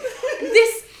sudden,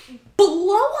 this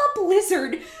blow-up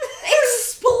lizard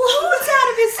explodes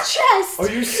out of his chest. Are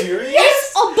you serious?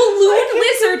 It's a balloon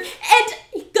lizard,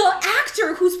 and the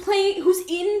actor who's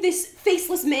in this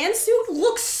faceless man suit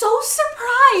looks so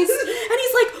surprised, and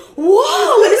he's like,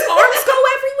 "Whoa!" and his arms go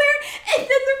everywhere, and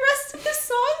then the rest of the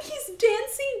song, he's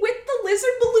dancing with the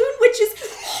lizard balloon, which is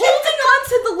holding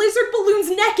onto the lizard balloon's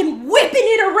neck and whipping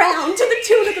it around to the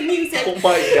tune of the music. Oh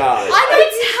my god. I can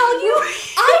tell you,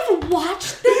 I've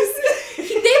watched this.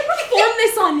 They performed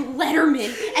this on Letterman,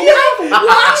 and I've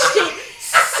watched it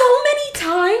so many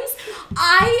times.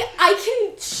 I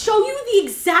can show you the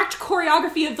exact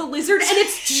choreography of the lizard, and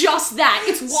it's just that.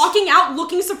 It's walking out,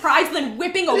 looking surprised, then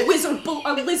whipping a lizard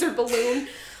balloon.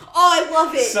 Oh, I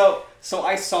love it. So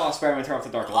I saw Spider-Man Turn Off the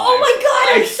Dark Light. Oh my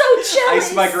god, I'm so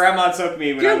jealous. My grandma took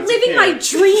me when I You're was a living kid. my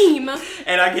dream.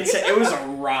 And I can say it was a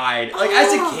ride. Like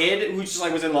as a kid who just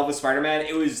like was in love with Spider-Man,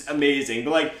 it was amazing.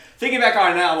 But like thinking back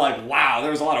on it now, I'm like, wow, there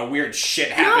was a lot of weird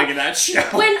shit happening in that show.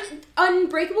 When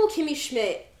Unbreakable Kimmy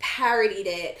Schmidt parodied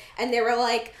it, and they were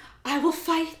like, I will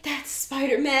fight that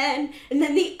Spider-Man, and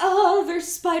then the other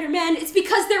Spider-Man. It's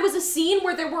because there was a scene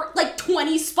where there were like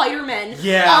 20 Spider-Men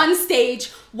on stage.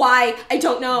 Why? I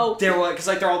don't know. There were, because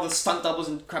like they're all the stunt doubles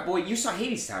and crap. But wait, you saw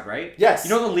Hadestown, right? Yes.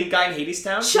 You know the lead guy in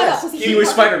Hadestown? Shut up. Was He was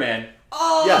Spider-Man.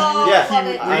 Oh, Yeah, love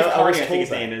it. I Reeve was Carney, I told think his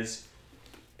that. name is.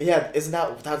 Yeah, isn't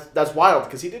that's wild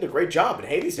because he did a great job in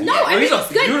Hades. No, I he's think a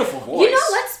it's good. beautiful voice. You know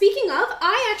what? Speaking of,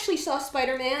 I actually saw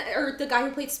Spider-Man, or the guy who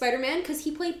played Spider-Man, because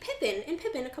he played Pippin in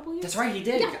Pippin a couple years That's right, he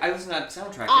did. Yeah. I listened to that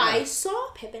soundtrack. I Yeah.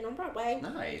 saw Pippin on Broadway.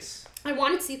 Nice. I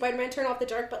wanted to see Spider-Man Turn Off the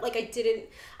Dark, but like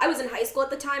I was in high school at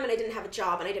the time and I didn't have a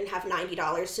job and I didn't have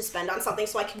 $90 to spend on something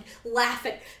so I could laugh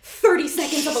at 30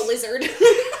 seconds of a lizard.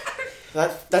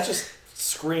 That just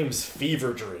screams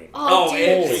fever dream. Oh, dude,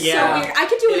 it's yeah. so weird. I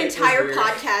could do an It is entire weird.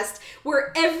 podcast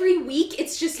where every week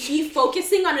it's just me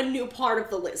focusing on a new part of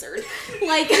the lizard.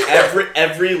 Like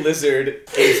Every lizard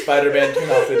in Spider-Man Turn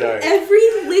Off the Dark.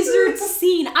 every lizard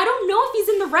scene. I don't know if he's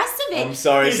in the rest of it. I'm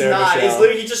sorry, He's Sarah not. Michelle. It's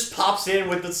literally he just pops in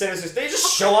with the Sinisters. They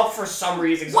just show up for some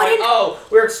reason. It's What like, an- oh,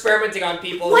 we're experimenting on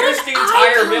people. What Here's an the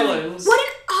entire icon! villains. What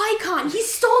an icon! He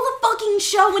stole the fucking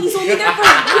show when he's only there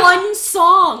for one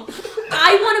song.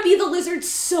 I want to be the lizard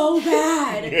so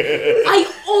bad. I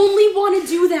only want to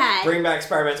do that. Bring back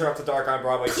Spider-Man Turn Off the Dark on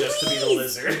Broadway just to be the Please.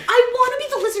 lizard. I want to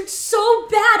be the lizard so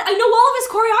bad. I know all of his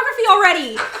choreography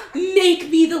already. Make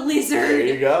me the lizard. There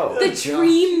you go. The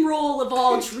dream role of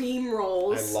all dream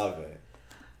roles. I love it.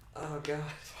 Oh god.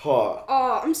 Huh.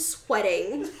 Oh, I'm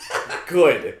sweating.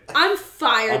 Good. I'm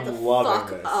fired I'm the loving fuck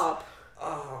this. up.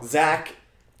 Oh. Zach,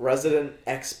 resident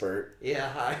expert, Yeah,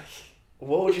 hi.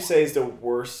 what would you say is the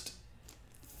worst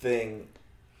thing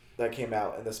that came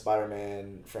out in the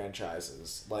Spider-Man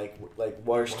franchises? Like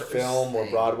worst Worst film or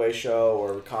thing. Broadway show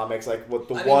or comics? Like what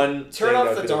the I mean, one Turn thing Off that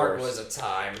the would be Dark worst? was a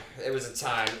time. It was a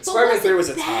time. But Spider-Man was 3 it was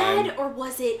a bad time. or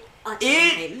was it a time?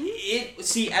 It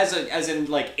see as in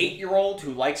like 8-year-old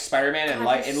who likes Spider-Man and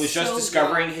God, and you're was just so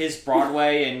discovering young. his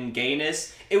Broadway and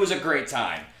gayness. It was a great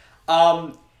time.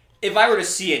 If I were to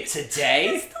see it today,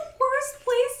 It's the worst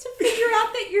place to figure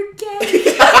out that you're gay.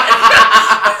 Is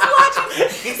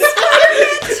watching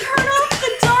Spider-Man Turn Off the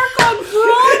Dark on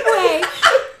Broadway.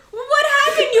 What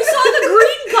happened? You saw the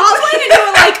Green Goblin and you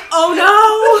were like, oh no.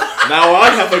 Now I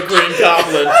have a Green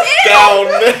Goblin down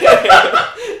there.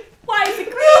 Why is it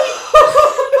green?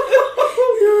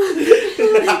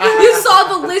 You saw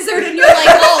the lizard and you're like,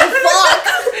 oh fuck.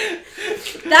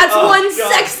 That's Oh, one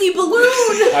God. sexy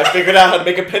balloon. I figured out how to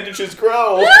make appendages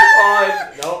grow.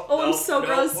 No, Oh, I'm so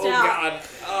grossed oh, out.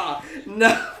 God.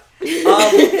 No.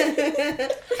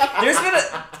 there's been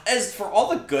as for all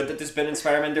the good that there's been in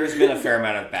Spider-Man, there's been a fair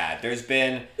amount of bad. There's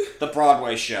been the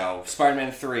Broadway show,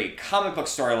 Spider-Man 3, comic book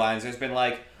storylines. There's been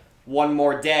like One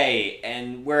More Day,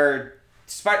 and where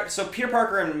so Peter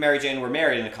Parker and Mary Jane were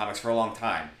married in the comics for a long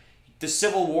time. The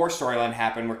Civil War storyline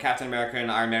happened where Captain America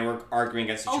and Iron Man were arguing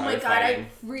against each Oh other. my god, fighting. I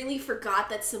really forgot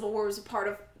that Civil War was a part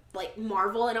of like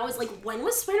Marvel, and I was like, when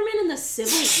was Spider-Man in the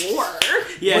Civil War?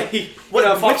 Yeah,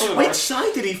 Which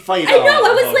side did he fight I on? know,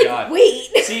 I was Oh, like, God. wait.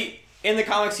 See, in the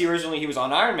comics, he was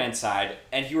on Iron Man's side,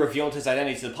 and he revealed his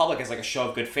identity to the public as like a show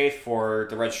of good faith for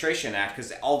the Registration Act,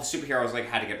 because all the superheroes like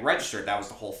had to get registered. That was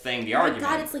the whole thing, the Oh my argument.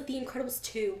 god, it's like The Incredibles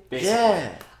 2 basically.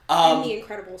 Yeah. and The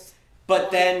Incredibles.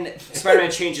 But then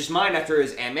Spider-Man changed his mind after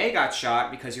his Aunt May got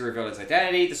shot because he revealed his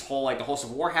identity. This whole the whole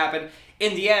Civil War happened.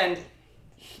 In the end,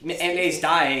 Aunt May's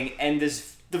dying, and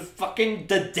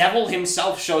the devil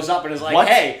himself shows up and is like, What?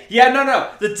 hey,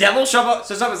 the devil shows up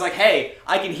and is like, hey,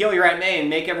 I can heal your Aunt May and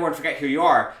make everyone forget who you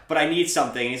are, but I need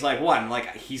something. And he's like, what? And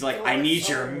I need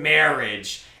your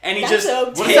marriage. And he That's just so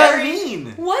What does takes- that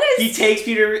mean? What is he takes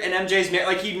Peter and MJ's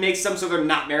he makes them so they're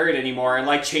not married anymore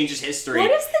and changes history. What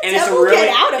does the and it's devil get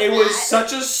out of It that? was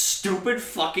such a stupid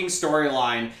fucking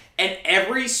storyline, and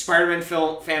every Spider-Man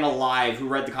fan alive who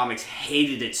read the comics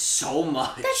hated it so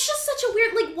much. That's just such a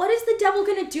weird, what is the devil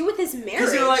gonna do with his marriage?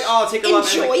 Because they're like, oh, take a love.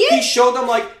 And, Enjoy He it? showed them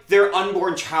their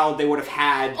unborn child they would have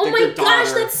had. Oh my their gosh,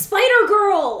 daughter. that's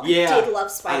Spider-Girl! Yeah. I did love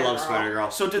Spider-Girl. I love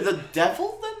Spider-Girl. So did the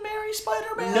devil then marry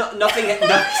Spider-Man? No, nothing.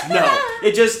 No.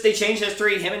 It just they changed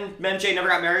history. Him and MJ never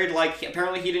got married.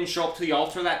 Apparently he didn't show up to the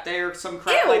altar that day or some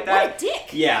crap Ew, like that. what a dick.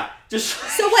 Yeah, just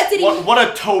So what did he... What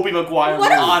a Tobey Maguire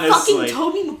What a movie. honestly. fucking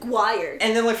Tobey Maguire.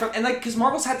 and then because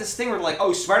Marvel's had this thing where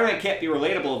oh, Spider-Man can't be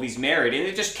relatable if he's married, and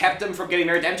it just kept him from getting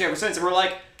married to MJ ever since. And we're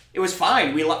like, it was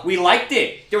fine. We liked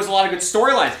it. There was a lot of good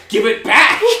storylines. Give it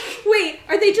back. Wait,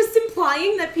 are they just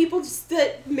implying that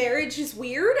that marriage is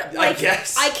weird? I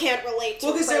guess. I can't relate to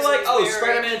Well, because they're like, oh,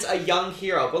 Spider-Man's a young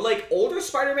hero, but older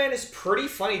Spider-Man is pretty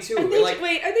funny too.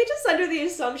 Wait, are they just under the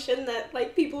assumption that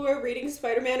people who are reading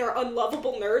Spider-Man are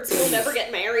unlovable nerds who will never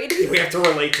get married? we have to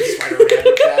relate to Spider-Man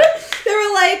with that. They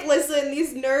were like, listen,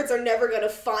 these nerds are never gonna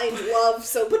find love,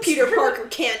 so Peter Parker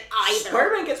can't either.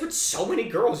 Spider-Man gets with so many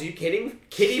girls. Are you kidding?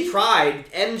 Kitty Pryde,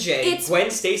 MJ, It's Gwen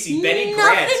Stacy, Betty nothing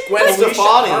Grant, Gwen Alicia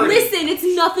Stefani. Hardy. Listen, it's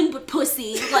nothing but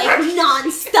pussy,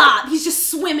 non-stop. He's just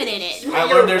swimming in it. I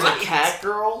You're learned there's right. a cat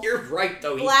girl. You're right,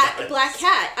 though. he Black does.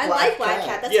 Cat. I Black like Black Cat.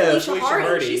 Cat. That's Yeah, Felicia Felicia Hardy.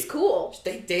 Hardy. She's cool.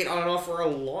 They date on and off for a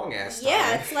long ass time.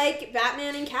 Yeah, it's like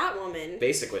Batman and Catwoman.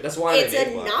 Basically, that's why It's they a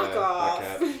did Black knockoff.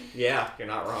 Cat. Yeah, you're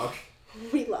not wrong.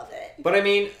 We love it. But I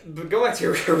mean, going back to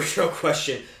your original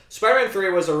question, Spider-Man 3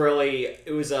 was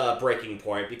a breaking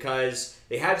point because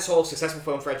they had this whole successful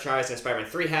film franchise and Spider-Man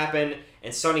 3 happened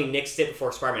and Sony nixed it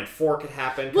before Spider-Man 4 could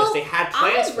happen because they had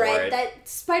plans I for read it. that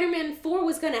Spider-Man 4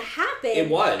 was gonna happen. It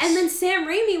was. And then Sam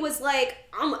Raimi was like,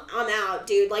 I'm out,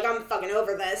 dude. I'm fucking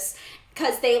over this.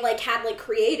 Because they, had,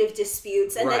 creative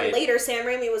disputes. And then Right. later, Sam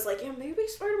Raimi was like, yeah, maybe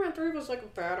Spider-Man 3 was, a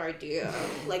bad idea.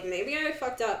 Maybe I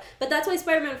fucked up. But that's why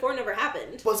Spider-Man 4 never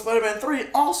happened. But Spider-Man 3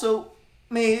 also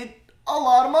made a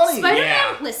lot of money. Spider-Man,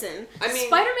 Yeah. listen. I mean-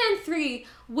 Spider-Man 3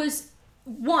 was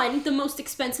one, the most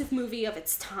expensive movie of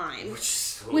its time,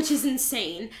 which is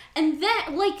insane. And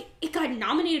then, like, it got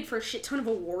nominated for a shit ton of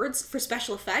awards for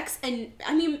special effects, and,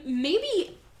 I mean,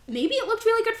 maybe it looked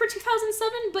really good for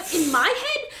 2007, but in my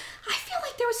head, I feel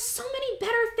like there was so many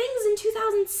better things in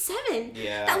 2007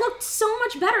 that looked so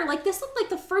much better. Like, this looked like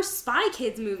the first Spy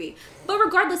Kids movie. But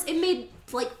regardless, it made,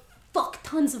 like, fuck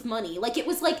tons of money. Like, it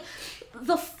was, like,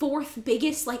 the 4th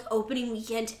biggest, like, opening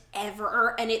weekend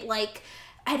ever, and it, like,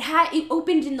 it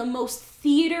opened in the most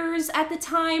theaters at the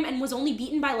time and was only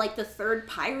beaten by, like, the 3rd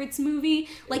Pirates movie.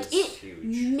 Like, it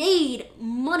made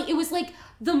money. It was, like,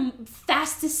 the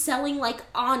fastest selling, like,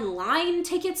 online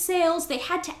ticket sales. They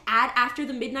had to add, after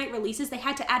the midnight releases, they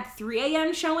had to add 3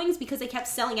 a.m. showings because they kept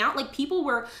selling out. Like, people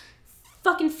were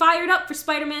fucking fired up for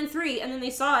Spider-Man 3, and then they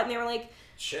saw it and they were like,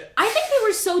 shit. I think they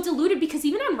were so deluded because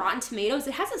even on Rotten Tomatoes,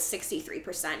 it has a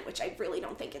 63%, which I really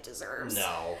don't think it deserves.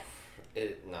 No.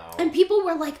 And people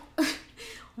were like,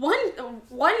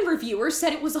 one reviewer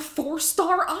said it was a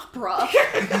 4-star opera.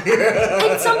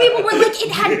 And some people were like, it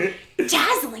had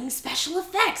dazzling special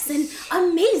effects and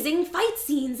amazing fight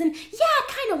scenes. And yeah, it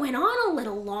kind of went on a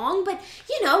little long, but,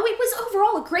 you know, it was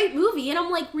overall a great movie. And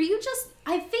I'm like,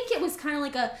 I think it was kind of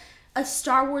like a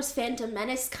Star Wars Phantom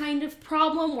Menace kind of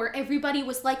problem where everybody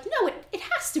was like, no, it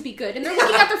has to be good. And they're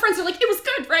looking at their friends, they're like, it was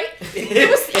good, right? It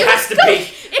has to be.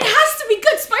 It has to be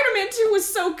good. Spider-Man 2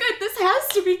 was so good. This has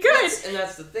to be good. And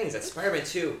that's the thing, is that Spider-Man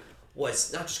 2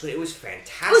 was not just good, it was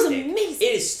fantastic. It was amazing.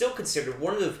 It is still considered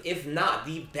one of the, if not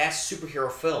the best superhero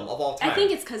film of all time. I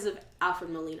think it's because of Alfred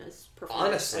Molina's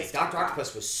performance. Honestly, Dr.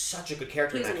 Octopus was such a good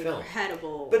character in that film.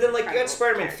 Incredible. But then, like, you had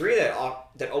Spider-Man 3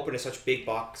 that opened to such big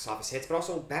box office hits, but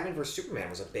also Batman vs. Superman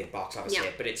was a big box office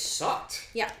hit, but it sucked.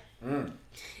 Yeah.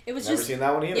 It was Never seen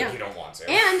that one either. Yeah. You don't want to.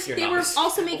 And they were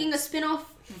also making a spin-off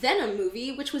Venom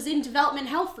movie, which was in development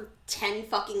hell for 10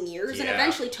 fucking years, and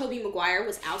eventually Tobey Maguire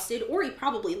was ousted, or he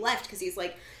probably left because he's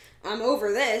like, I'm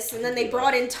over this, and then they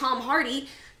brought in Tom Hardy,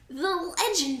 the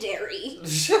legendary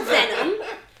Venom.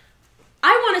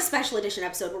 I want a special edition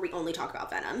episode where we only talk about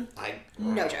Venom.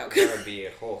 No joke. There would be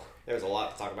there's a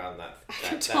lot to talk about in that. I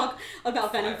could talk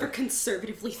about Venom for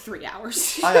conservatively 3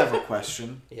 hours. I have a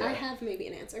question. Yeah. I have maybe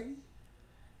an answer.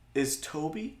 Is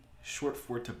Toby short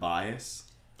for Tobias?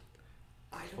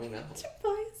 I don't know.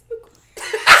 Tobias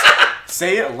Maguire.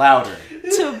 Say it louder.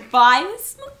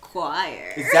 Tobias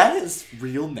Maguire. Is that his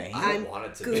real name? I'm want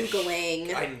it to Googling.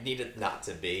 be. I need it not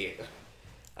to be.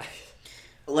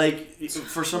 Like,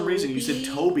 for some reason, you said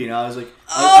Toby, and I was like,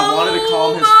 I wanted to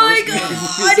call him his first name.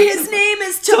 God, his name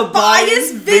is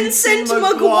Tobias Vincent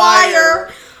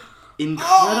Maguire. Incredible.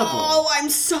 Oh, I'm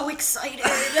so excited.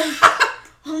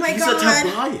 Oh my He's god. a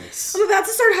Tobias. I'm about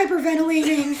to start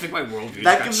hyperventilating. I think my worldview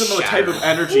That gives him a type of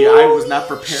energy I was not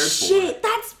prepared for. Shit,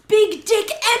 that's big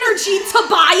dick energy,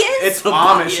 Tobias. It's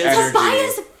Amish energy.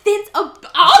 Tobias fits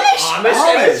Amish.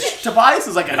 Amish. Tobias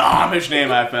is like an Amish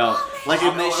name, I felt. Like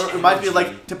it might be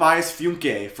like Tobias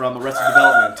Funke from Arrested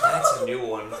Development. That's a new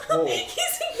one. Oh.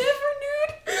 He's never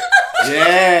nude.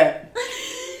 Yeah.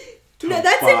 No,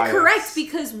 that's Tobias. incorrect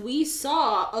because we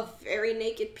saw a very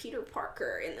naked Peter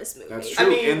Parker in this movie. That's true. I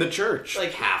mean, in the church.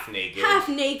 Like half naked. Half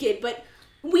naked, but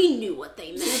we knew what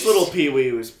they meant. His little Pee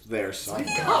Wee was there somewhere.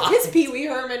 Oh, his Pee Wee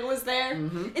Herman was there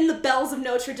in the bells of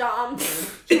Notre Dame.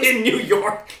 In New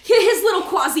York. His little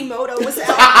Quasimodo was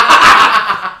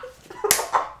out.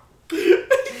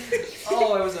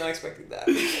 Oh, I was not expecting that.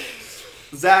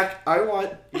 Zach, I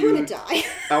want I'm you. gonna die.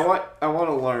 I want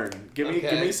to learn. Give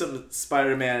me some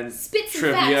Spider-Man Spit some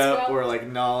trivia facts, bro. or like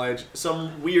knowledge,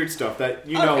 some weird stuff that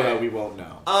you know Okay. that we won't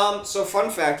know. So fun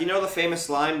fact, you know the famous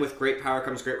line, with great power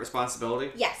comes great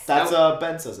responsibility? Yes. That's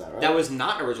Ben says that, right? That was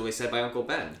not originally said by Uncle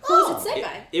Ben. Who was it said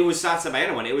by? It was not said by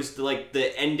anyone. It was like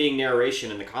the ending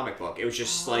narration in the comic book. It was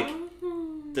just like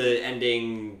the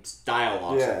ending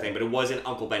dialogue sort Yeah. of thing, but it wasn't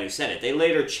Uncle Ben who said it. They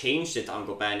later changed it to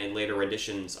Uncle Ben in later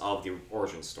editions of the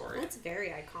origin story. That's very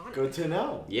iconic. Good to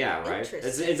know. Yeah, right?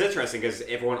 Interesting. It's interesting because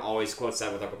everyone always quotes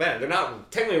that with Uncle Ben. They're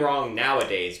not technically wrong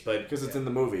nowadays, but... Because it's in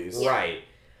the movies. Right.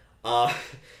 That's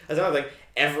another thing.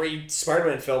 Every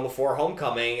Spider-Man film before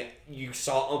Homecoming, you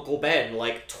saw Uncle Ben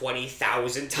like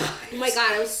 20,000 times. Oh my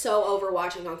god, I was so over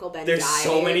watching Uncle Ben There's die.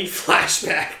 so many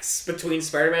flashbacks between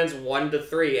Spider-Man's 1 to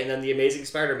 3 and then The Amazing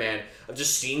Spider-Man of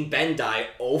just seeing Ben die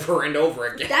over and over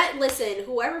again. Listen,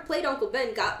 whoever played Uncle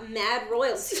Ben got mad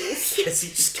royalties. Because he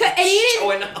just And kept he didn't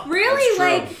showing up. really,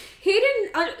 That's true. like, he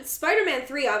didn't, Spider-Man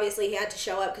 3, obviously, he had to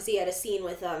show up because he had a scene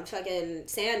with, fucking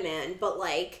Sandman, but,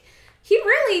 like, he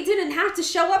really didn't have to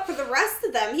show up for the rest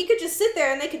of them. He could just sit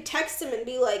there and they could text him and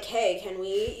be like, hey, can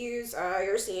we use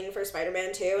your scene for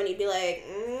Spider-Man 2? And he'd be like,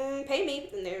 pay me.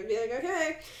 And they would be like,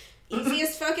 okay.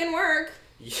 Easiest fucking work.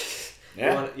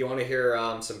 Yeah. You want to hear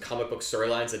some comic book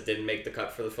storylines that didn't make the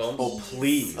cut for the film? Oh,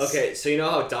 please. Okay, so you know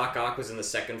how Doc Ock was in the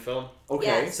second film? Okay.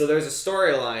 Yes. So there's a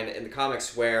storyline in the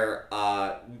comics where,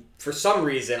 for some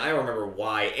reason, I don't remember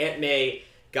why, Aunt May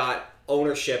got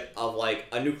ownership of like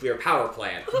a nuclear power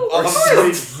plant. Of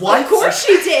course. What? Of course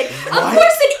she did. Of What?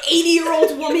 course an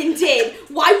 80-year-old woman did.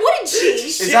 Why wouldn't she?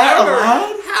 Is that I don't remember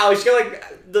allowed? How she got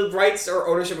like the rights or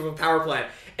ownership of a power plant,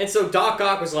 and so Doc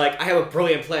Ock was like, "I have a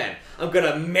brilliant plan. I'm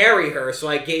gonna marry her, so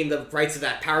I gain the rights of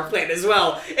that power plant as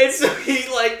well." And so he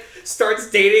like starts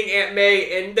dating Aunt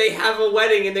May, and they have a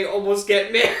wedding, and they almost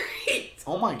get married.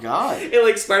 Oh my god. And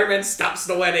like Spider-Man stops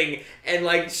the wedding, and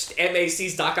like Aunt May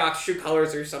sees Doc Ock's true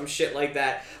colors or some shit like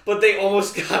that. But they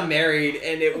almost got married,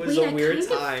 and it was a weird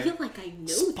time. I feel like I know.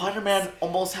 Spider-Man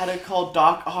almost had it called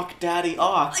Doc Ock Daddy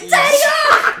Ock. Daddy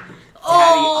Ock!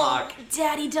 Oh, Ock.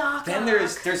 Daddy Doc. Then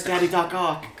Ock. there's Daddy Doc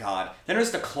Ock. Oh God. Then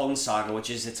there's the Clone Saga, which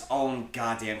is its own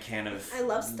goddamn can of. I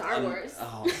love Star Wars.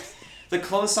 Oh. The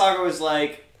Clone Saga was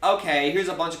like, okay, here's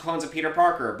a bunch of clones of Peter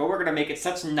Parker, but we're gonna make it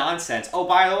such nonsense. Oh,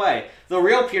 by the way, the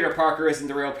real Peter Parker isn't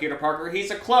the real Peter Parker, he's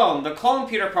a clone. The clone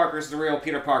Peter Parker is the real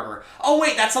Peter Parker. Oh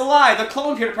wait, that's a lie. The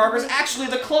clone Peter Parker is actually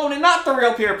the clone and not the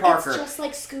real Peter Parker. It's just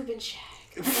like Scoob and Shag.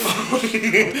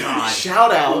 God.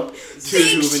 Shout out to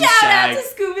Big Scoob and shout Shag. out to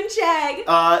Scoob and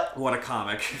Shag. What a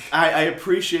comic. I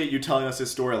appreciate you telling us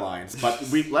his storylines, but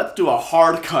let's do a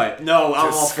hard cut. No, I'm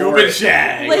to all for Scoob and it.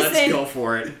 Shag. Listen. Let's go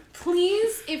for it.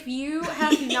 Please, if you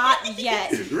have not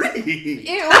yet, ew, I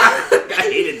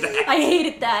hated that. I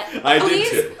hated that. I did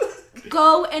Please too.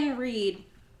 go and read.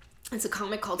 It's a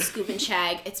comic called Scoob and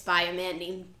Shag. It's by a man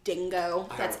named Dingo.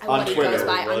 That's On what he goes Twitter,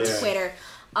 by on yeah. Twitter.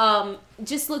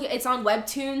 Just look. It's on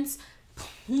Webtoons.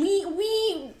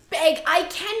 We beg. I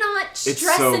cannot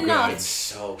stress so good. enough It's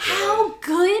so good. how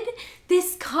good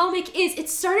this comic is. It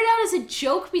started out as a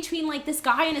joke between like this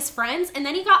guy and his friends, and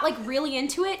then he got like really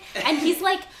into it, and he's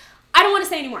like, I don't want to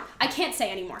say anymore. I can't say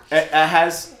anymore. It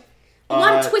has A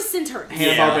lot of twists and turns.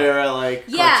 Hanna-Barbera like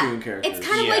cartoon characters. It's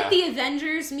kind of Yeah. like the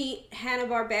Avengers meet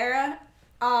Hanna-Barbera.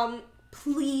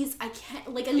 Please, I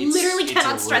can't, like, I literally it's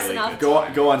cannot a stress really enough.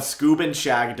 good Go on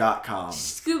scoobandshag.com.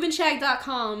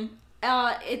 Scoobandshag.com.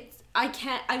 I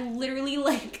can't, I literally,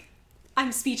 like,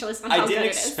 I'm speechless on how I good didn't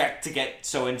it is. expect to get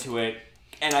so into it,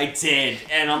 and I did.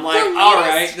 And I'm like, The latest-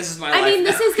 alright, this is my life. I mean,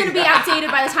 this now. is going to be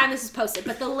outdated by the time this is posted,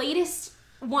 but the latest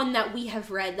one that we have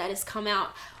read that has come out,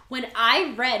 when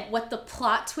I read what the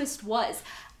plot twist was,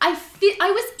 I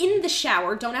was in the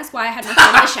shower. Don't ask why I had my phone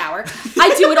in the shower.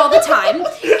 I do it all the time.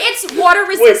 It's water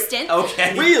resistant.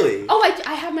 Okay. Really? Oh,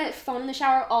 I have my phone in the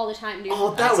shower all the time, dude. Oh,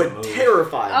 that That's a would move.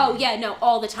 terrify me. Oh, yeah, no,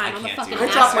 all the time. I I'm a can't fucking do I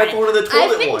that. dropped my master phone in the at it.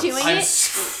 toilet I've been once. doing I'm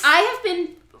it. I have been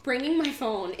bringing my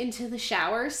phone into the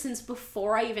shower since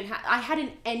before I even had. I had an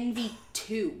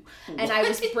NV2, and I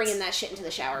was bringing that shit into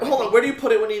the shower. Hold on, where do you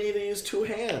put it when you need to use two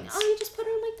hands? Oh, you just put it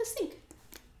on like the sink.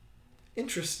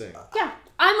 Interesting. Yeah,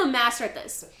 I'm a master at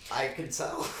this. I can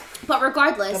tell. But That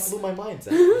regardless, blew my mind,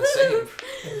 Zach. Same.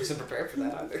 I wasn't prepared for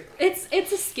that either.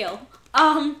 it's a skill.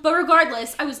 But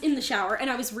regardless, I was in the shower and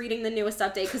I was reading the newest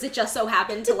update because it just so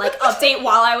happened to like update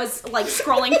while I was like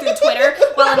scrolling through Twitter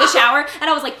while in the shower, and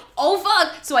I was like, oh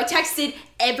fuck! So I texted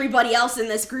everybody else in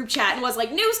this group chat and was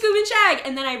like, new Scoob and Shag,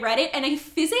 and then I read it and I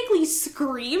physically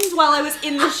screamed while I was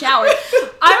in the shower.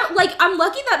 I'm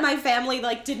lucky that my family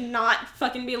like did not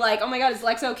fucking be like, oh my god, is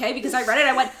Lex okay? Because I read it,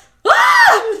 I went,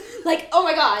 ah! Like, oh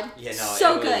my god, Yeah, no,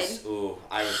 so it was, good. Ooh,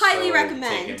 I was Highly so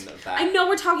recommend. taken aback. I know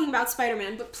we're talking about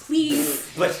Spider-Man, but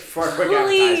please, But for a quick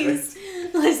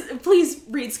advertisement. please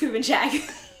read Scoob and Shag.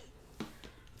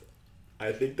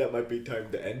 I think that might be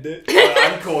time to end it.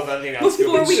 I'm cool with anything else.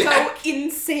 Before we go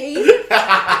insane,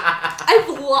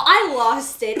 I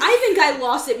lost it. I think I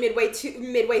lost it midway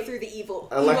through the evil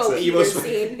Alexa, Evo Evo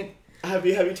scene. Have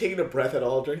you taken a breath at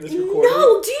all during this recording?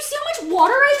 No, do you see how much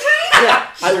water I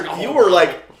drank? Yeah, you were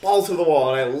like balls to the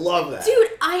wall, and I love that. Dude,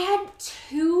 I had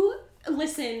two.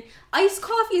 Listen, iced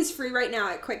coffee is free right now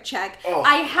at Quick Check. Oh,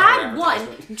 I had another one,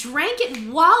 advertisement. drank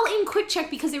it while in Quick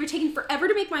Check because they were taking forever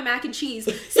to make my mac and cheese.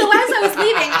 So as I was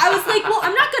leaving, I was like, well,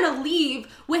 I'm not gonna leave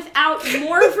without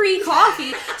more free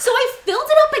coffee. So I filled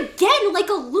it up again like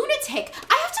a lunatic.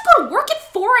 I have to go to work at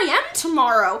 4 a.m.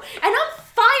 tomorrow, and I'm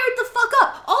fired the fuck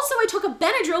up. Also, I took a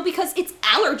Benadryl because it's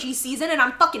allergy season and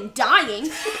I'm fucking dying.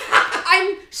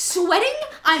 I'm sweating,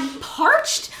 I'm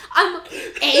parched, I'm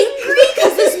angry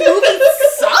because this movie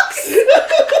sucks.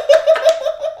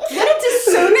 What a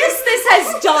disservice this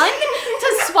has done to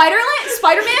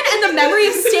Spider-Man and the memory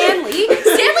of Stan Lee.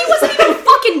 Stan Lee wasn't even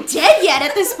fucking dead yet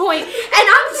at this point, and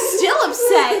I'm still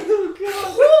upset.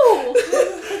 Ooh.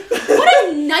 What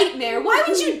a nightmare. Why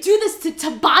would you do this to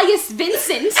Tobias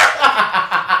Vincent?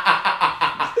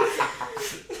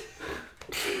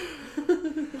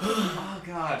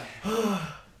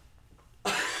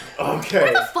 Okay.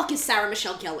 Where the fuck is Sarah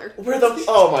Michelle Gellar? Where the?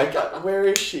 Oh my god, where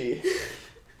is she?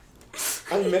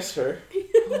 I miss her.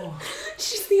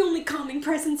 She's the only calming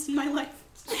presence in my life.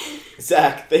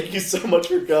 Zach, thank you so much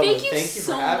for coming. Thank you for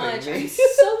so having much. me.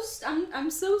 I'm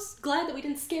so glad that we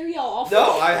didn't scare y'all off.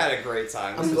 No, I had a great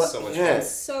time. This I'm was glad- so much yeah. fun.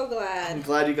 So I'm glad.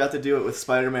 glad you got to do it with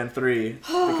Spider-Man 3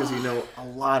 because you know a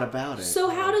lot about it. So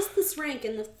how does this rank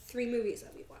in the 3 movies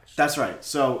that we watched? That's right.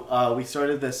 So we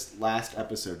started this last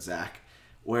episode, Zach,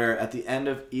 where at the end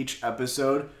of each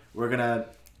episode, we're gonna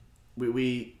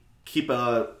we keep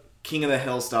a King of the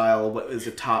Hill style. What is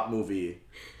the top movie?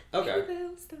 Okay.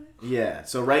 Yeah.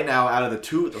 So right now, out of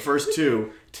the first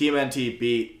two, TMNT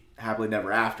beat Happily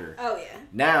Never After. Oh yeah.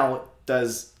 Now,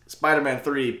 does Spider-Man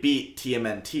 3 beat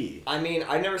TMNT? I mean,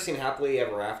 I've never seen Happily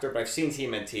Ever After, but I've seen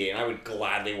TMNT, and I would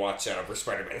gladly watch that over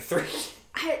Spider-Man 3.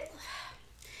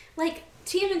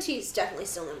 TMNT is definitely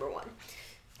still number 1.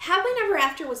 Happily Never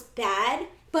After was bad,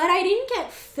 but I didn't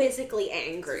get physically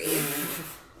angry.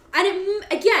 And it,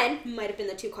 again, might have been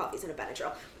the 2 coffees and a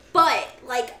Benadryl. But,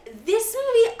 this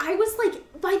movie, I was,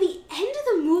 by the end of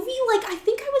the movie, I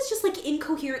think I was just,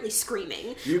 incoherently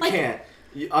screaming. You can't.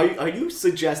 Are you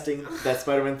suggesting that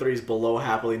Spider-Man 3 is below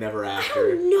Happily Never I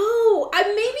After? don't know.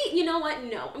 Maybe, you know what?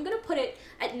 No. I'm going to put it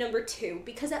at number 2,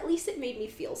 because at least it made me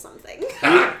feel something.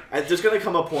 There's going to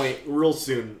come a point real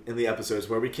soon in the episodes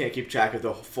where we can't keep track of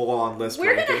the full-on list.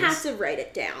 We're going to rankings. have to write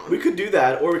it down. We could do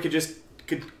that, or we could just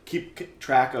keep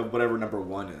track of whatever number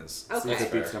 1 is. Okay. See if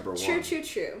it beats number 1.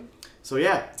 True. So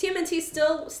yeah, TMNT's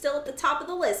still at the top of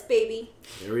the list, baby.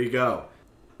 there we go.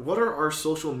 What are our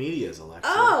social medias, Alexa?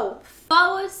 Oh,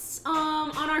 follow us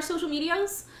on our social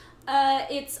medias.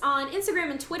 It's on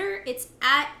Instagram and Twitter. It's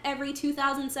at every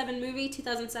 2007 movie.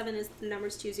 2007 is the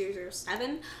numbers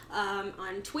 2007.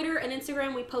 On Twitter and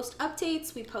Instagram, we post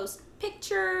updates. We post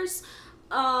pictures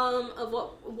of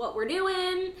what we're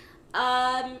doing.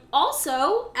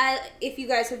 Also, if you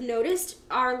guys have noticed,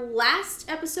 our last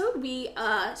episode we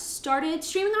started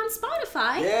streaming on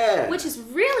Spotify. Yeah. Which is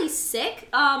really sick.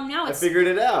 Now I it's figured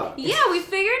it out. yeah, we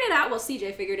figured it out. Well,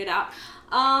 CJ figured it out.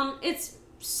 It's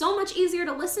so much easier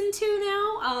to listen to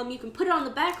now. You can put it on the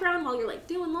background while you're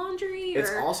doing laundry or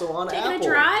It's also on taking Apple. a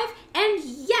drive. And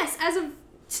yes, as of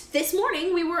this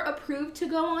morning, we were approved to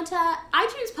go onto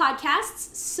iTunes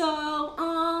podcasts.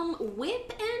 So,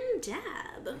 whip and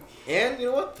dab. And you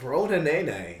know what? Throw in a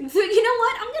nay-nay. You know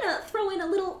what? I'm gonna throw in a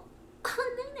little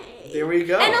nay. There we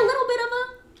go. And a little bit of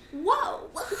a whoa.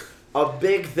 A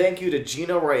big thank you to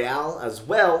Gina Royale as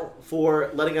well for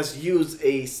letting us use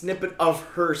a snippet of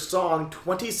her song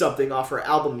 20-something off her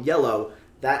album Yellow.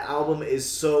 That album is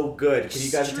so good. Can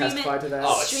you guys Stream testify it. to that?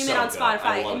 Oh, it's Stream so it on good. I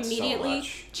Spotify love it so immediately.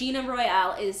 much. Gina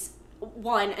Royale is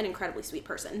an incredibly sweet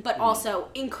person, but also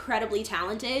incredibly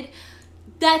talented.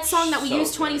 That song that we So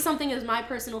used, good. 20 something, is my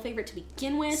personal favorite to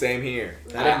begin with. Same here.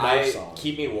 That and my song.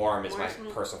 Keep Me Warm is my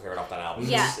Warm. personal favorite off that album.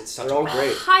 Yeah. It's such They're all a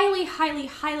great. Highly, highly,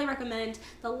 highly recommend.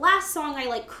 The last song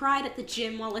I cried at the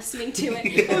gym while listening to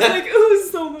it. I was like, it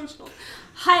was so emotional.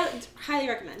 Highly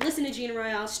recommend. Listen to Gina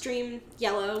Royale, stream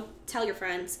Yellow, tell your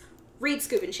friends, read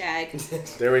Scoop and Shag.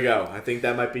 There we go. I think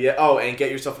that might be it. Oh, and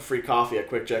get yourself a free coffee at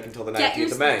Quick Check until the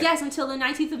 19th of May. Yes, until the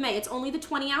 19th of May. It's only the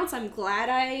 20 ounce. I'm glad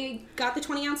I got the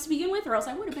 20 ounce to begin with, or else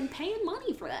I would have been paying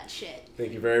money for that shit.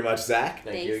 Thank you very much, Zach.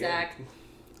 Thank you Thanks, again.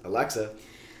 Zach. Alexa.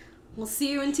 We'll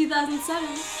see you in 2007.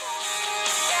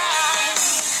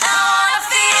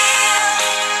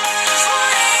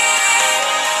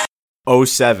 Oh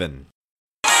 07.